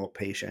tell an adult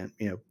patient,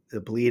 the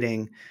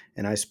bleeding.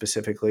 And I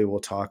specifically will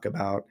talk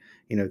about,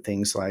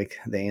 things like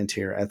the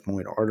anterior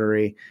ethmoid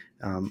artery.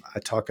 I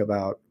talk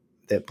about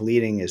that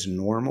bleeding is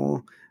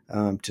normal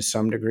to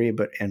some degree,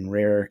 but in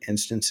rare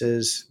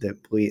instances that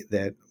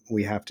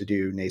we have to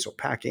do nasal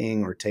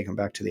packing or take them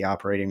back to the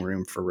operating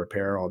room for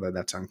repair, although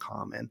that's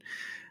uncommon.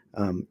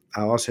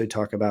 I also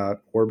talk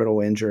about orbital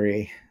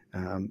injury,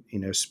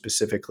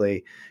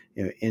 specifically,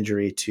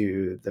 injury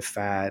to the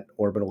fat,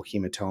 orbital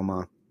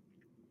hematoma.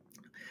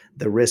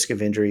 The risk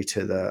of injury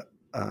to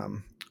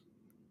the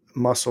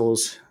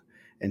muscles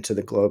and to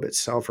the globe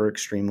itself are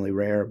extremely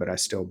rare, but I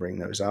still bring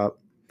those up.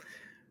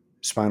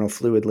 Spinal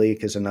fluid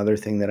leak is another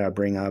thing that I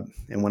bring up.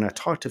 And when I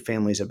talk to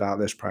families about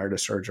this prior to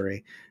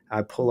surgery,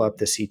 I pull up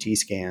the CT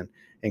scan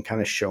and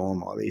kind of show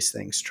them all these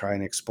things, try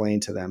and explain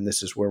to them,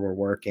 this is where we're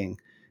working.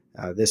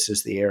 This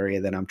is the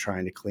area that I'm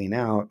trying to clean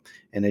out.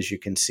 And as you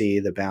can see,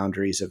 the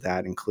boundaries of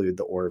that include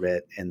the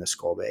orbit and the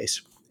skull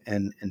base.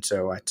 And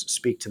so I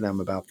speak to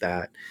them about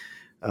that.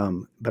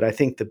 But I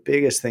think the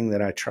biggest thing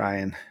that I try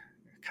and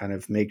kind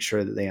of make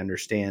sure that they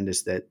understand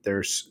is that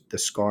there's the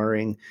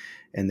scarring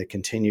and the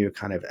continued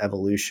kind of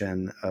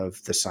evolution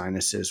of the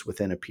sinuses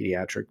within a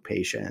pediatric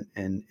patient.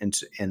 And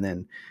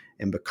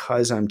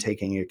because I'm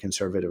taking a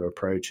conservative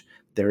approach,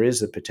 there is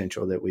the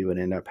potential that we would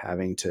end up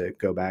having to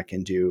go back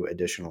and do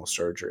additional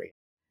surgery.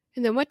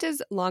 And then, what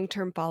does long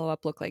term follow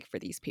up look like for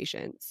these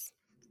patients?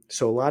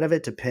 So a lot of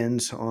it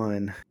depends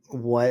on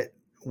what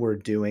we're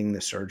doing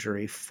the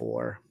surgery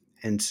for.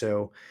 And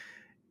so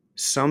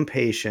some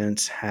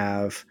patients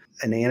have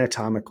an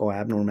anatomical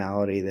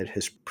abnormality that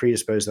has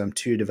predisposed them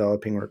to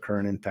developing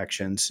recurrent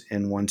infections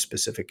in one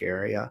specific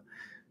area.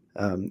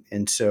 And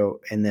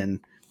then,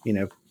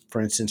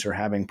 for instance, are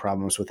having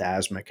problems with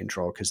asthma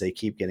control because they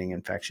keep getting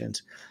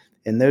infections.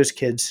 In those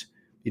kids,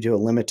 you do a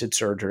limited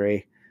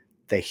surgery,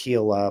 they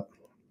heal up,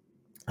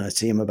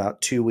 see them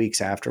about 2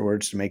 weeks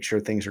afterwards to make sure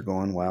things are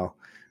going well.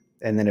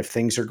 And then if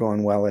things are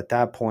going well at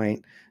that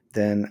point,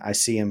 then I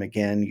see them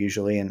again,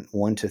 usually in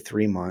 1 to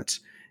 3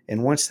 months.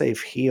 And once they've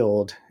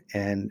healed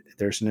and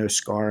there's no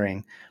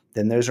scarring,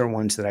 then those are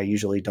ones that I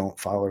usually don't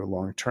follow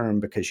long term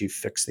because you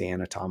fix the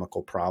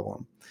anatomical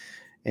problem.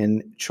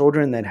 And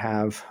children that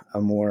have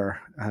a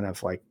more kind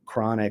of like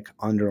chronic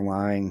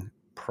underlying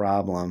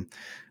problem,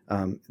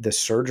 the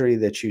surgery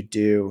that you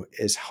do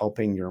is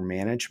helping your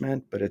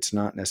management, but it's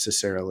not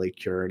necessarily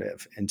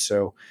curative. And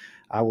so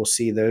I will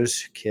see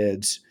those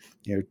kids,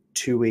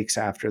 2 weeks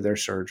after their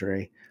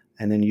surgery,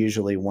 and then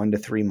usually 1 to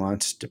 3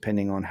 months,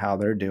 depending on how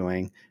they're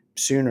doing,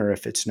 sooner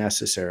if it's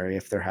necessary,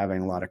 if they're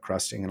having a lot of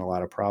crusting and a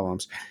lot of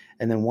problems.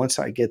 And then once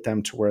I get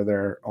them to where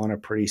they're on a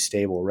pretty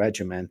stable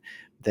regimen,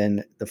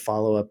 then the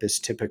follow-up is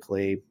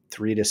typically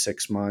 3 to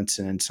 6 months,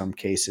 and in some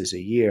cases a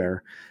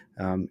year.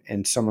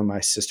 And some of my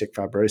cystic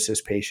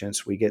fibrosis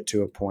patients, we get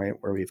to a point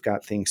where we've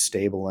got things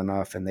stable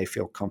enough and they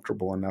feel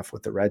comfortable enough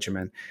with the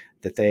regimen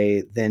that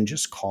they then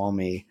just call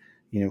me,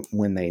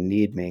 when they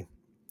need me.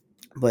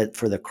 But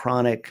for the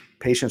chronic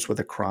patients with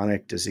a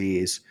chronic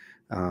disease,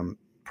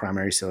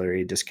 primary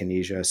ciliary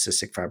dyskinesia,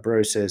 cystic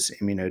fibrosis,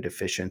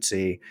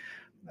 immunodeficiency,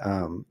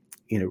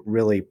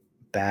 really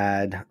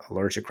bad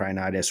allergic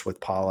rhinitis with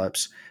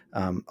polyps,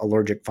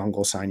 allergic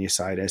fungal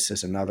sinusitis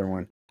is another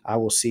one. I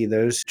will see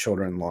those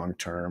children long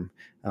term,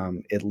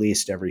 at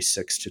least every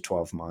 6 to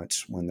 12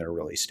 months when they're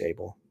really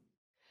stable.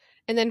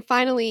 And then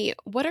finally,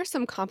 what are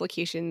some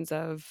complications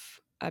of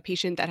a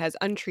patient that has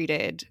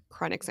untreated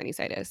chronic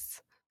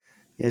sinusitis?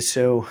 Yeah,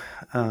 so,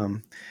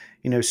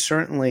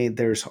 certainly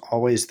there's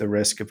always the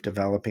risk of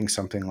developing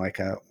something like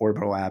a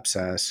orbital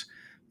abscess,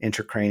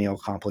 intracranial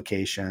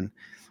complication.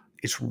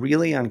 It's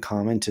really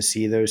uncommon to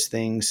see those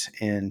things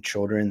in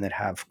children that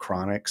have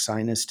chronic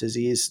sinus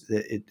disease.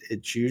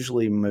 It's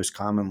usually most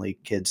commonly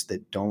kids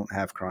that don't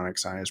have chronic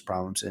sinus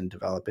problems and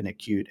develop an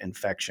acute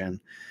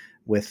infection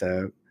with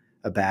a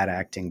bad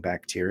acting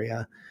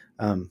bacteria.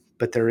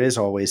 But there is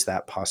always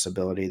that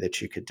possibility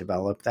that you could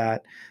develop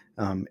that.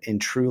 In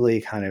truly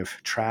kind of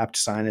trapped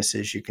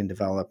sinuses, you can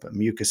develop a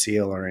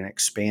mucocele or an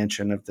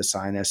expansion of the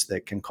sinus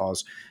that can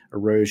cause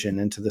erosion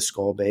into the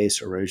skull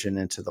base, erosion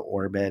into the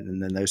orbit,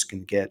 and then those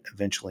can get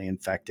eventually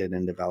infected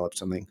and develop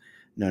something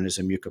known as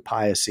a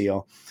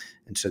mucopyocele.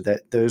 And so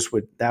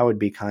that would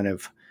be kind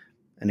of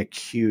an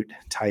acute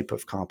type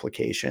of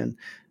complication.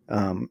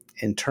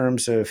 In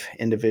terms of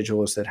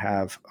individuals that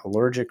have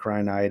allergic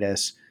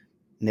rhinitis,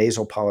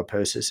 nasal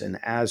polyposis, and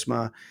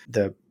asthma,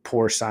 the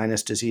poor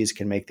sinus disease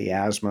can make the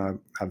asthma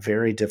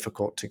very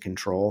difficult to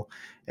control.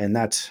 And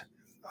that's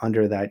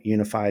under that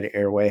unified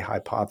airway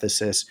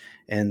hypothesis.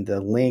 And the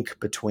link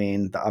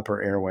between the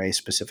upper airway,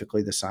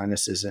 specifically the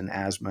sinuses, and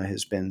asthma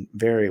has been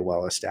very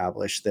well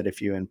established, that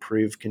if you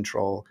improve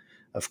control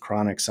of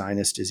chronic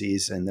sinus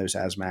disease in those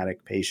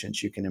asthmatic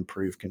patients, you can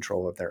improve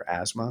control of their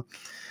asthma.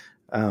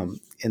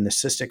 In the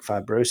cystic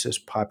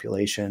fibrosis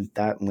population,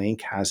 that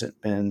link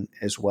hasn't been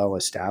as well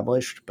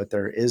established, but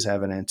there is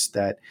evidence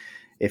that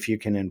if you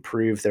can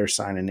improve their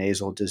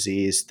sinonasal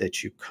disease,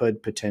 that you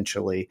could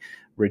potentially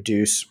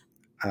reduce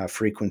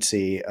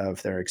frequency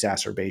of their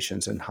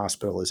exacerbations and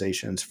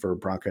hospitalizations for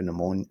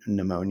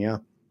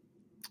bronchopneumonia.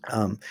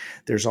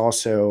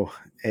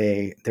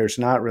 There's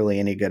not really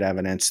any good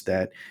evidence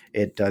that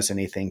it does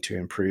anything to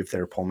improve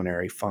their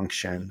pulmonary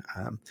function,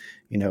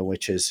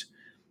 which is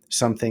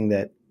something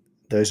that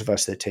those of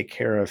us that take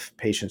care of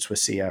patients with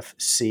CF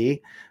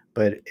see,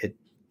 but it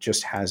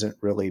just hasn't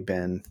really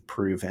been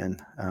proven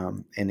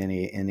in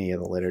any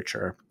of the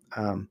literature.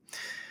 And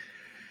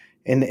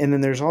then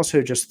there's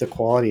also just the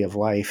quality of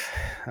life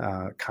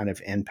kind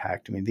of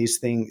impact. I mean,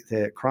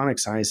 the chronic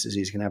sinus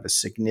disease can have a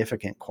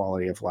significant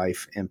quality of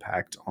life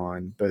impact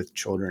on both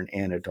children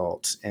and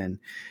adults. And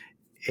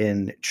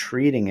in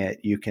treating it,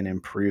 you can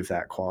improve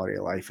that quality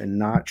of life. And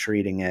not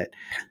treating it,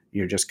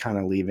 you're just kind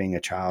of leaving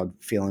a child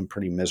feeling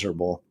pretty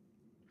miserable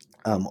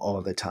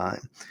all the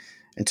time.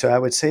 And so I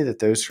would say that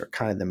those are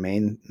kind of the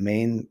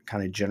main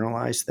kind of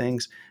generalized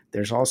things.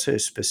 There's also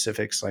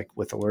specifics like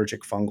with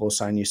allergic fungal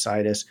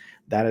sinusitis.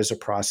 That is a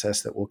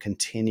process that will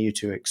continue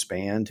to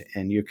expand,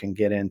 and you can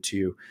get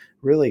into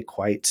really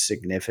quite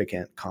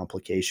significant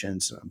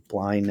complications,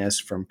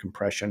 blindness from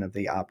compression of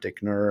the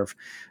optic nerve,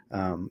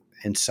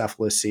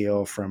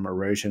 encephalocele from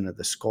erosion of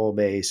the skull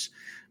base,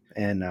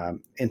 and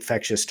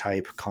infectious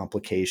type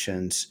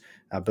complications,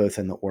 both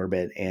in the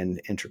orbit and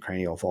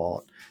intracranial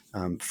vault,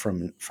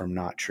 from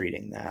not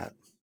treating that.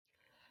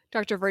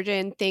 Dr.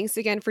 Virgin, thanks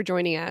again for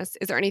joining us.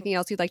 Is there anything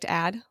else you'd like to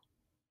add?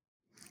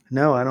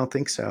 No, I don't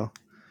think so.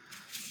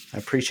 I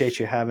appreciate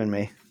you having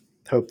me.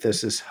 Hope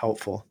this is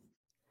helpful.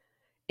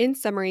 In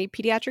summary,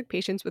 pediatric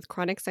patients with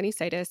chronic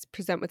sinusitis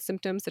present with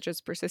symptoms such as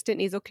persistent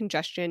nasal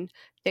congestion,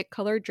 thick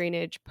colored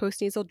drainage,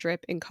 postnasal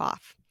drip, and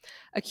cough.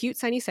 Acute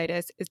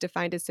sinusitis is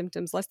defined as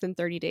symptoms less than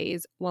 30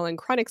 days, while in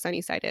chronic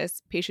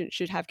sinusitis, patients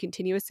should have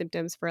continuous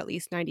symptoms for at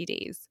least 90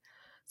 days.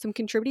 Some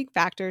contributing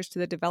factors to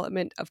the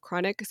development of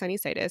chronic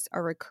sinusitis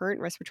are recurrent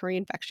respiratory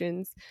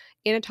infections,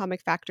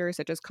 anatomic factors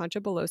such as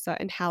concha bullosa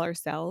and Haller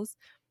cells,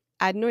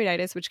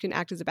 adenoiditis, which can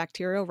act as a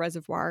bacterial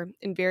reservoir,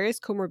 and various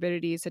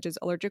comorbidities such as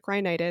allergic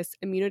rhinitis,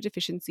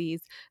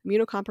 immunodeficiencies,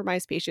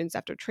 immunocompromised patients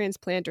after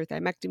transplant or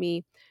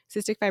thymectomy,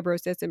 cystic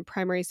fibrosis, and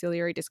primary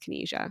ciliary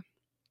dyskinesia.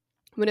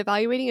 When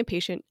evaluating a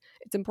patient,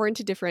 it's important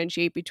to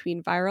differentiate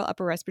between viral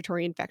upper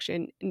respiratory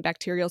infection and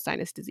bacterial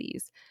sinus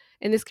disease,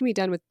 and this can be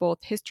done with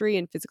both history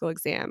and physical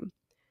exam.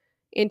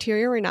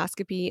 Anterior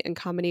rhinoscopy in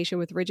combination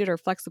with rigid or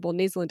flexible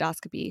nasal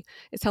endoscopy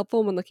is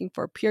helpful when looking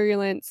for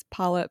purulence,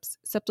 polyps,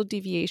 septal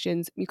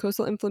deviations,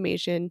 mucosal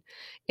inflammation,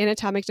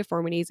 anatomic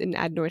deformities, and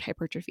adenoid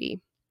hypertrophy.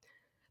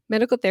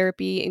 Medical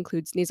therapy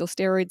includes nasal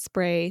steroid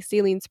spray,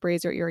 saline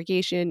sprays or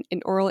irrigation,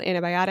 and oral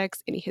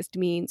antibiotics,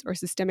 antihistamines, or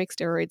systemic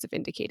steroids if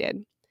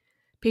indicated.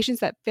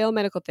 Patients that fail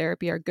medical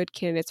therapy are good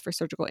candidates for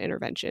surgical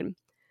intervention.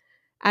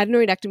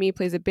 Adenoidectomy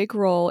plays a big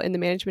role in the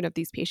management of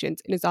these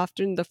patients and is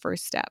often the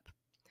first step.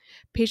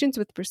 Patients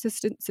with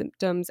persistent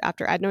symptoms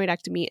after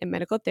adenoidectomy and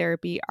medical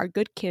therapy are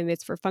good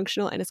candidates for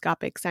functional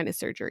endoscopic sinus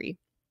surgery.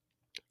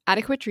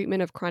 Adequate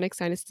treatment of chronic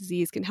sinus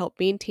disease can help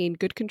maintain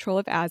good control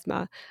of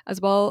asthma,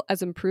 as well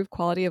as improve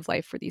quality of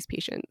life for these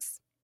patients.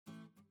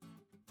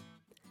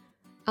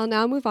 I'll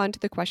now move on to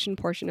the question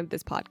portion of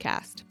this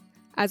podcast.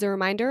 As a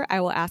reminder, I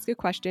will ask a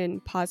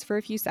question, pause for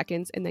a few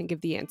seconds, and then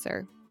give the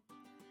answer.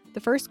 The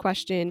first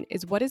question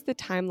is, what is the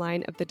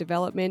timeline of the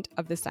development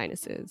of the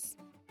sinuses?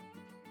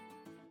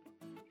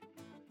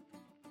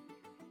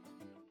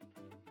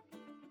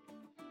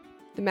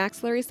 The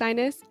maxillary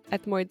sinus,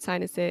 ethmoid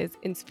sinuses,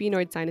 and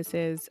sphenoid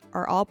sinuses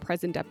are all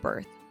present at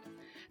birth.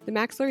 The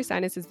maxillary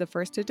sinus is the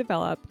first to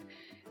develop,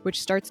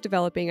 which starts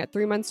developing at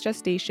 3 months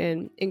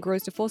gestation and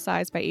grows to full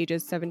size by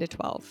ages 7 to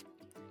 12.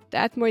 The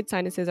ethmoid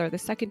sinuses are the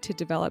second to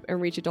develop and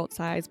reach adult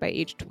size by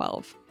age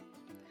 12.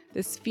 The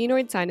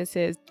sphenoid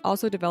sinuses,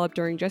 also develop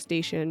during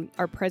gestation,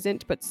 are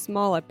present but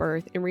small at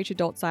birth and reach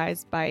adult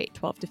size by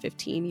 12 to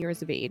 15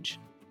 years of age.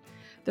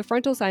 The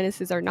frontal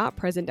sinuses are not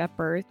present at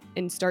birth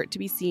and start to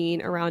be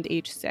seen around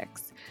age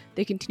 6.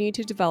 They continue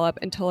to develop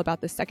until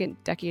about the second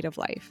decade of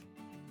life.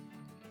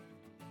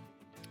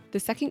 The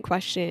second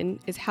question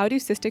is, how do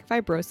cystic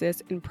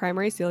fibrosis and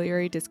primary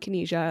ciliary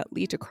dyskinesia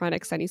lead to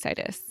chronic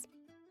sinusitis?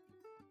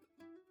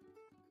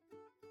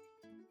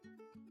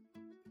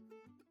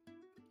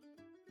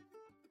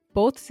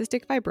 Both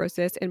cystic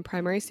fibrosis and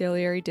primary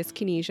ciliary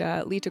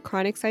dyskinesia lead to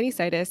chronic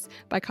sinusitis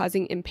by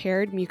causing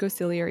impaired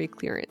mucociliary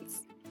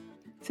clearance.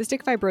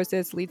 Cystic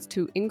fibrosis leads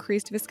to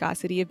increased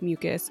viscosity of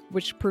mucus,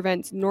 which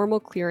prevents normal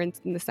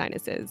clearance in the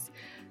sinuses.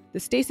 The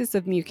stasis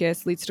of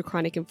mucus leads to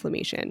chronic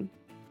inflammation.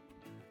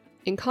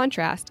 In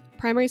contrast,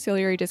 primary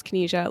ciliary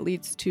dyskinesia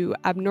leads to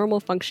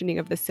abnormal functioning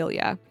of the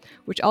cilia,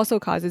 which also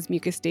causes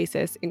mucus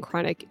stasis and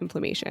chronic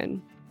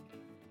inflammation.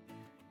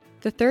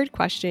 The third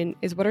question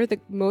is, what are the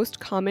most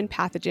common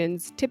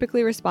pathogens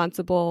typically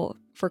responsible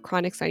for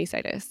chronic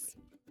sinusitis?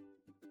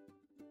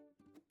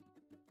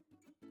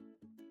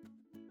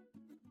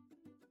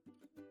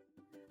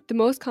 The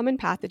most common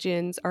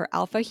pathogens are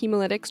alpha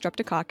hemolytic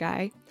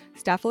streptococci,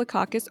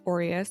 Staphylococcus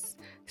aureus,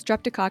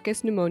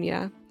 Streptococcus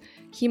pneumonia,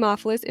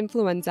 Haemophilus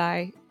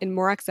influenzae, and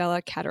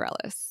Moraxella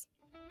catarrhalis.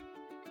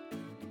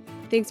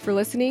 Thanks for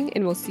listening,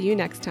 and we'll see you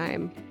next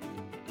time.